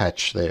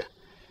patch there.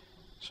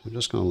 So I'm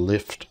just going to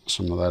lift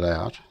some of that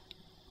out.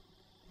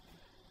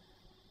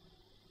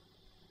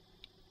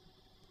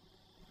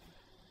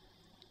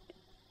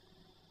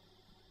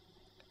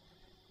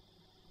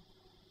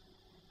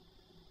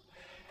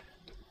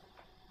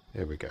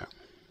 There we go.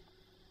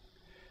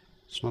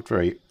 It's not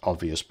very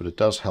obvious, but it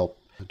does help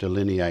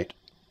delineate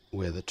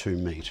where the two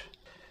meet.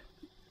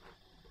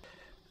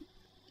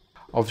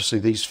 Obviously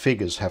these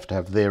figures have to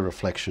have their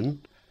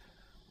reflection.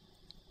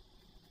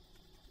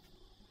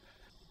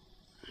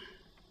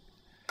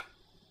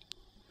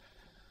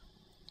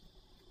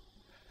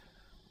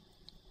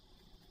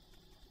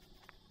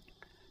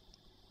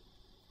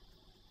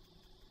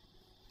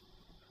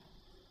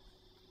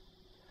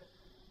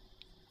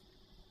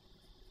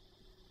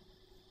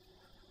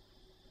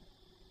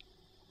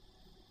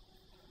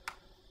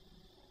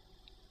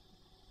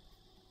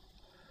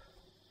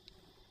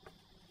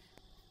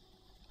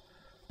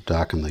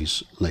 Darken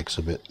these legs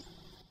a bit.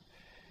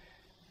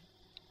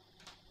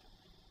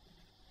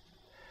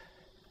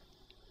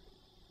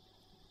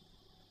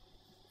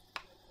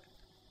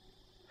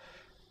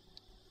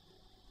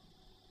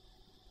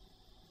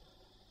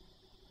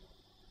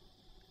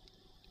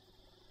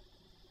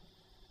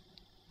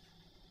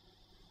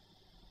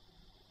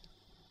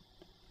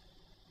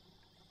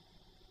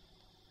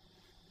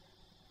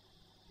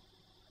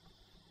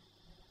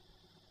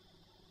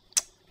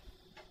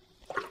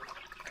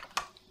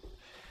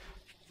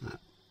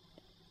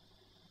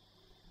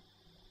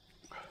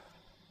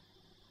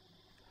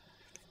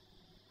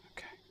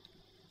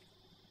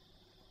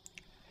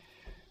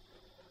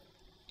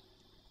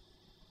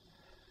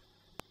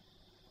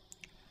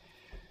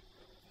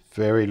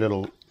 Very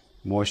little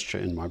moisture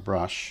in my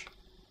brush.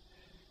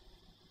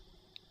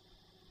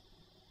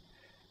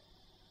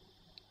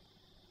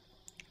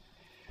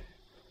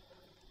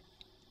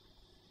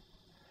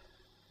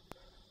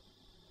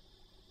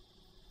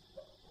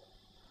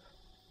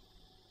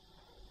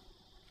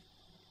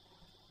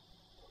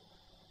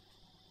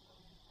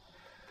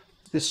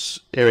 This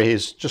area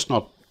is just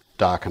not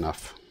dark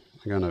enough.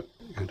 I'm going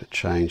to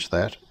change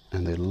that,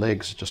 and their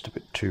legs are just a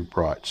bit too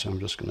bright, so I'm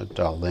just going to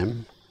dull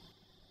them.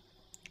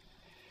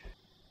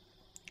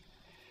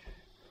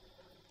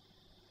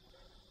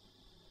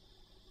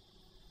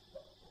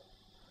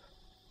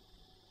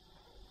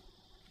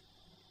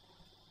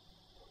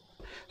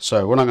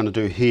 So what I'm going to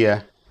do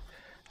here,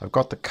 I've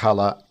got the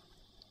colour,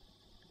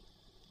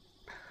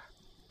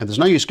 and there's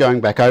no use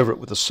going back over it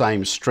with the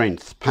same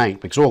strength paint,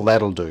 because all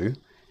that'll do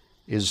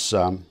is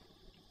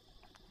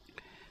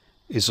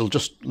it'll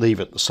just leave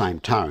it the same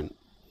tone.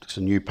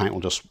 So new paint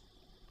will just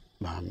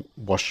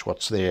wash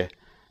what's there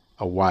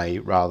away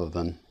rather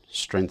than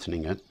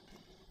strengthening it.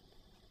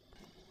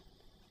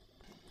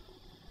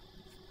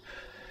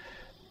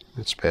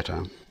 That's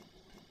better.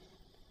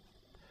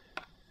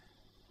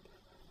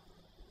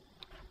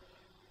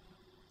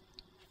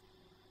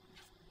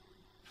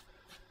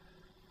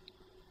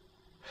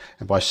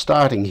 And by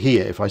starting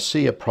here, if I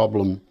see a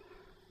problem,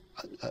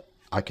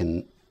 I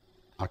can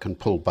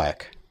pull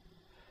back.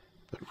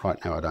 But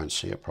right now I don't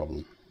see a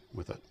problem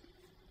with it.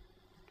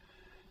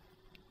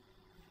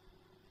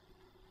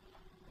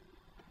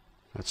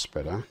 That's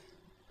better.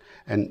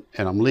 And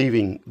I'm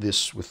leaving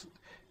this with,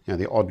 you know,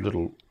 the odd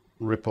little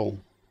ripple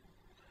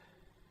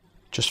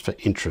just for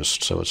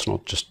interest, so it's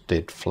not just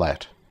dead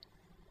flat.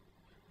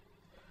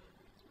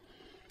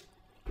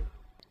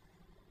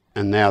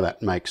 And now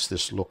that makes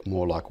this look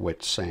more like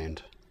wet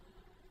sand.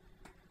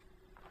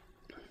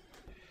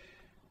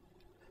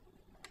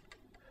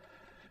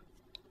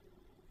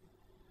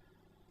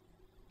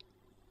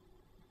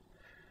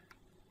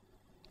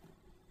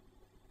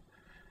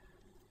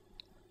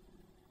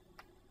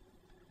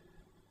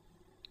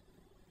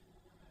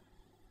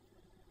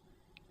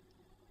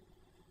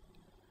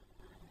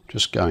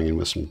 Just going in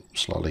with some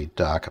slightly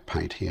darker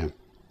paint here.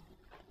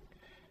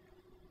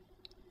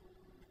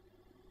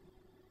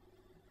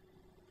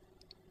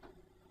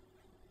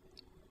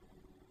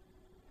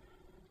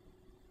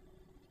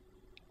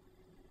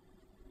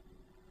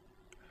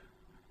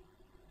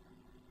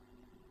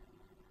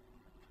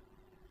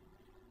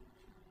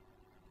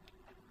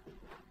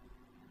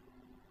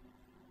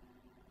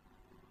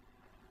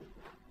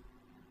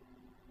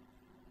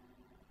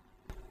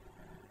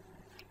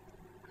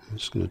 I'm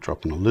just going to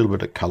drop in a little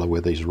bit of colour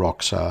where these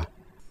rocks are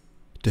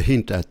to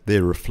hint at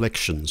their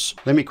reflections.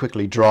 Let me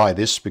quickly dry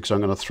this because I'm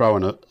going to throw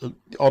in an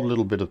odd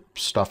little bit of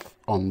stuff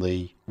on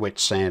the wet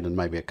sand and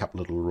maybe a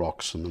couple of little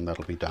rocks, and then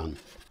that'll be done.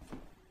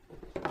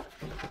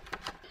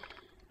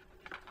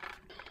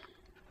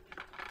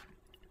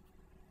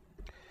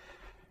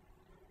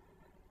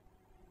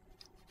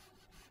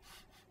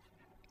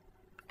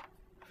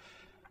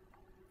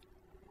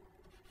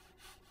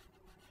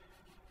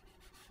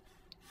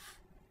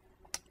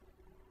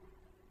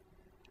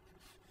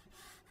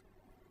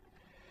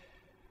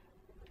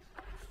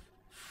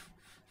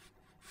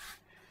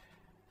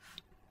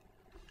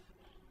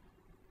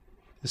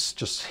 This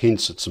just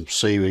hints at some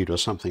seaweed or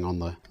something on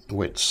the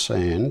wet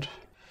sand.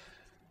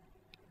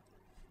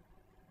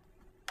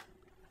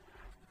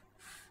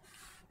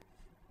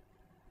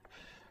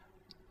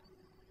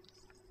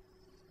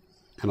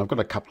 And I've got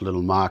a couple of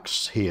little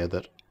marks here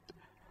that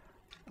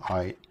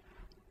I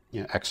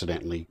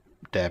accidentally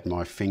dabbed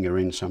my finger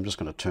in, so I'm just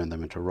going to turn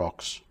them into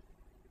rocks.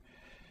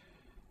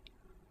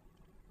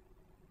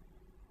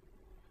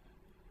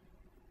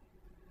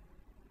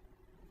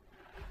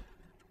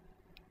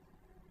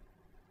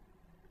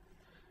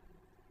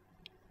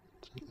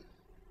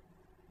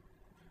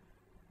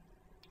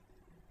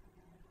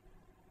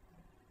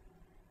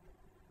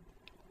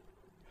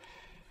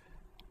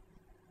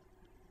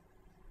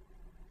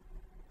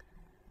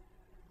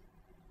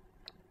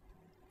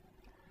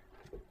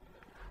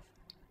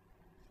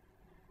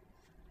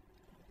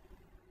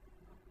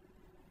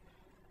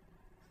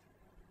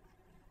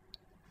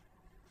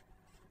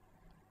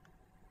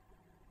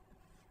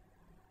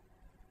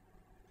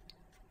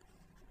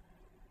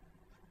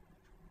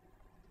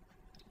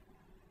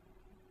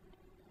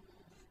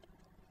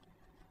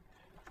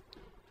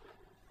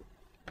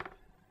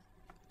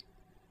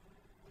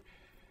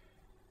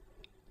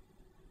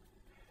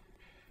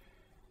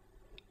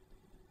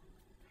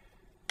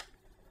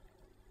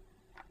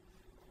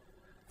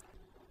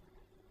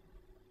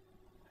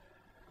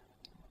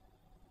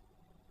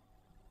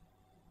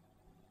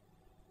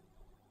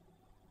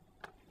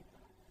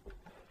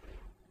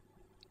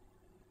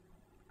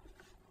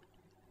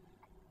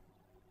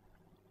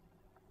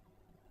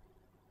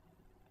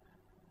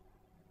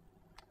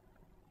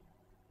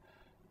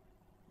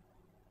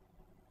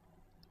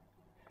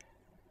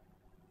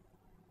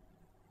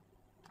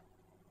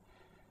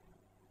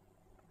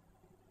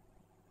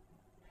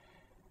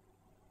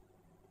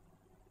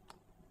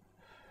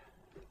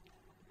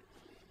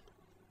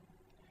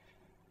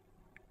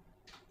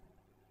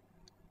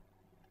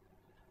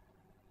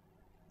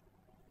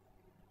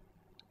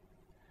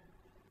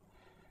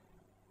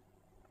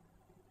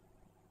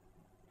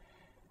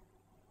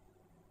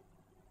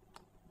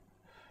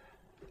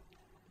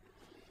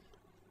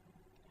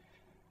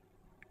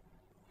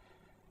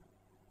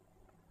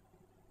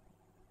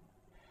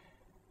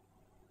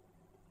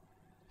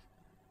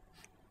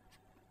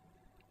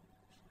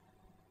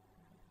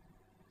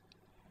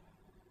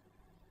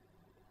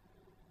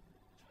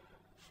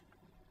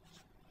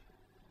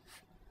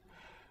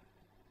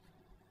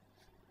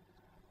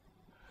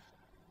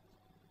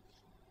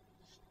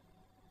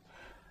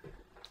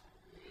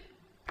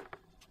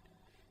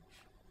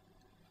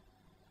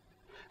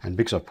 And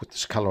because I put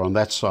this colour on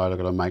that side, I've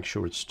got to make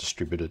sure it's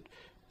distributed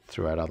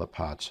throughout other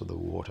parts of the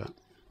water.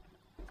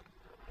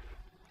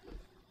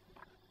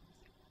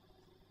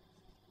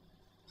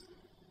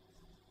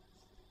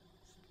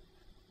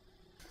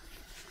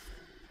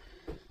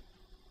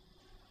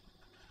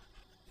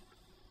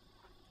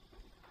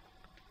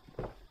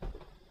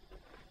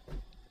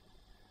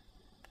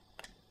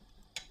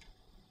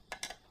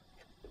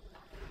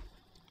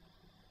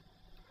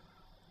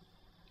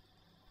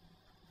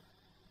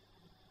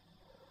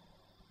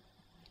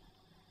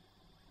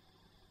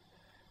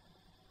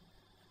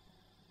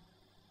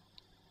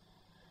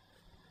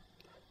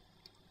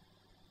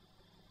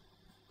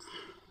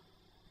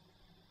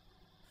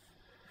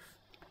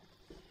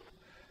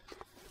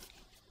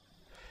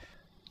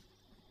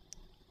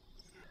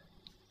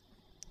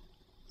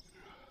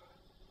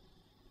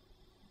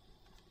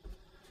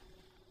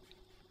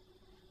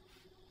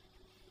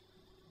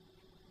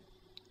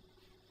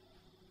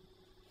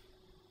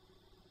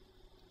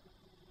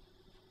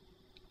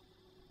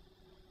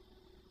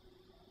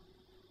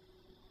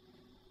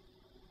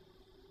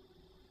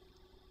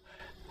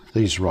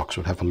 These rocks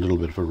would have a little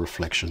bit of a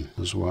reflection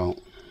as well.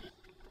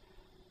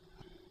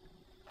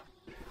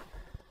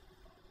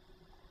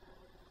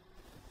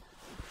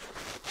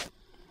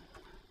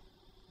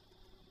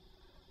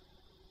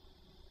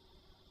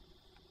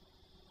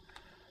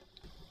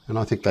 And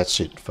I think that's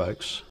it,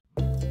 folks.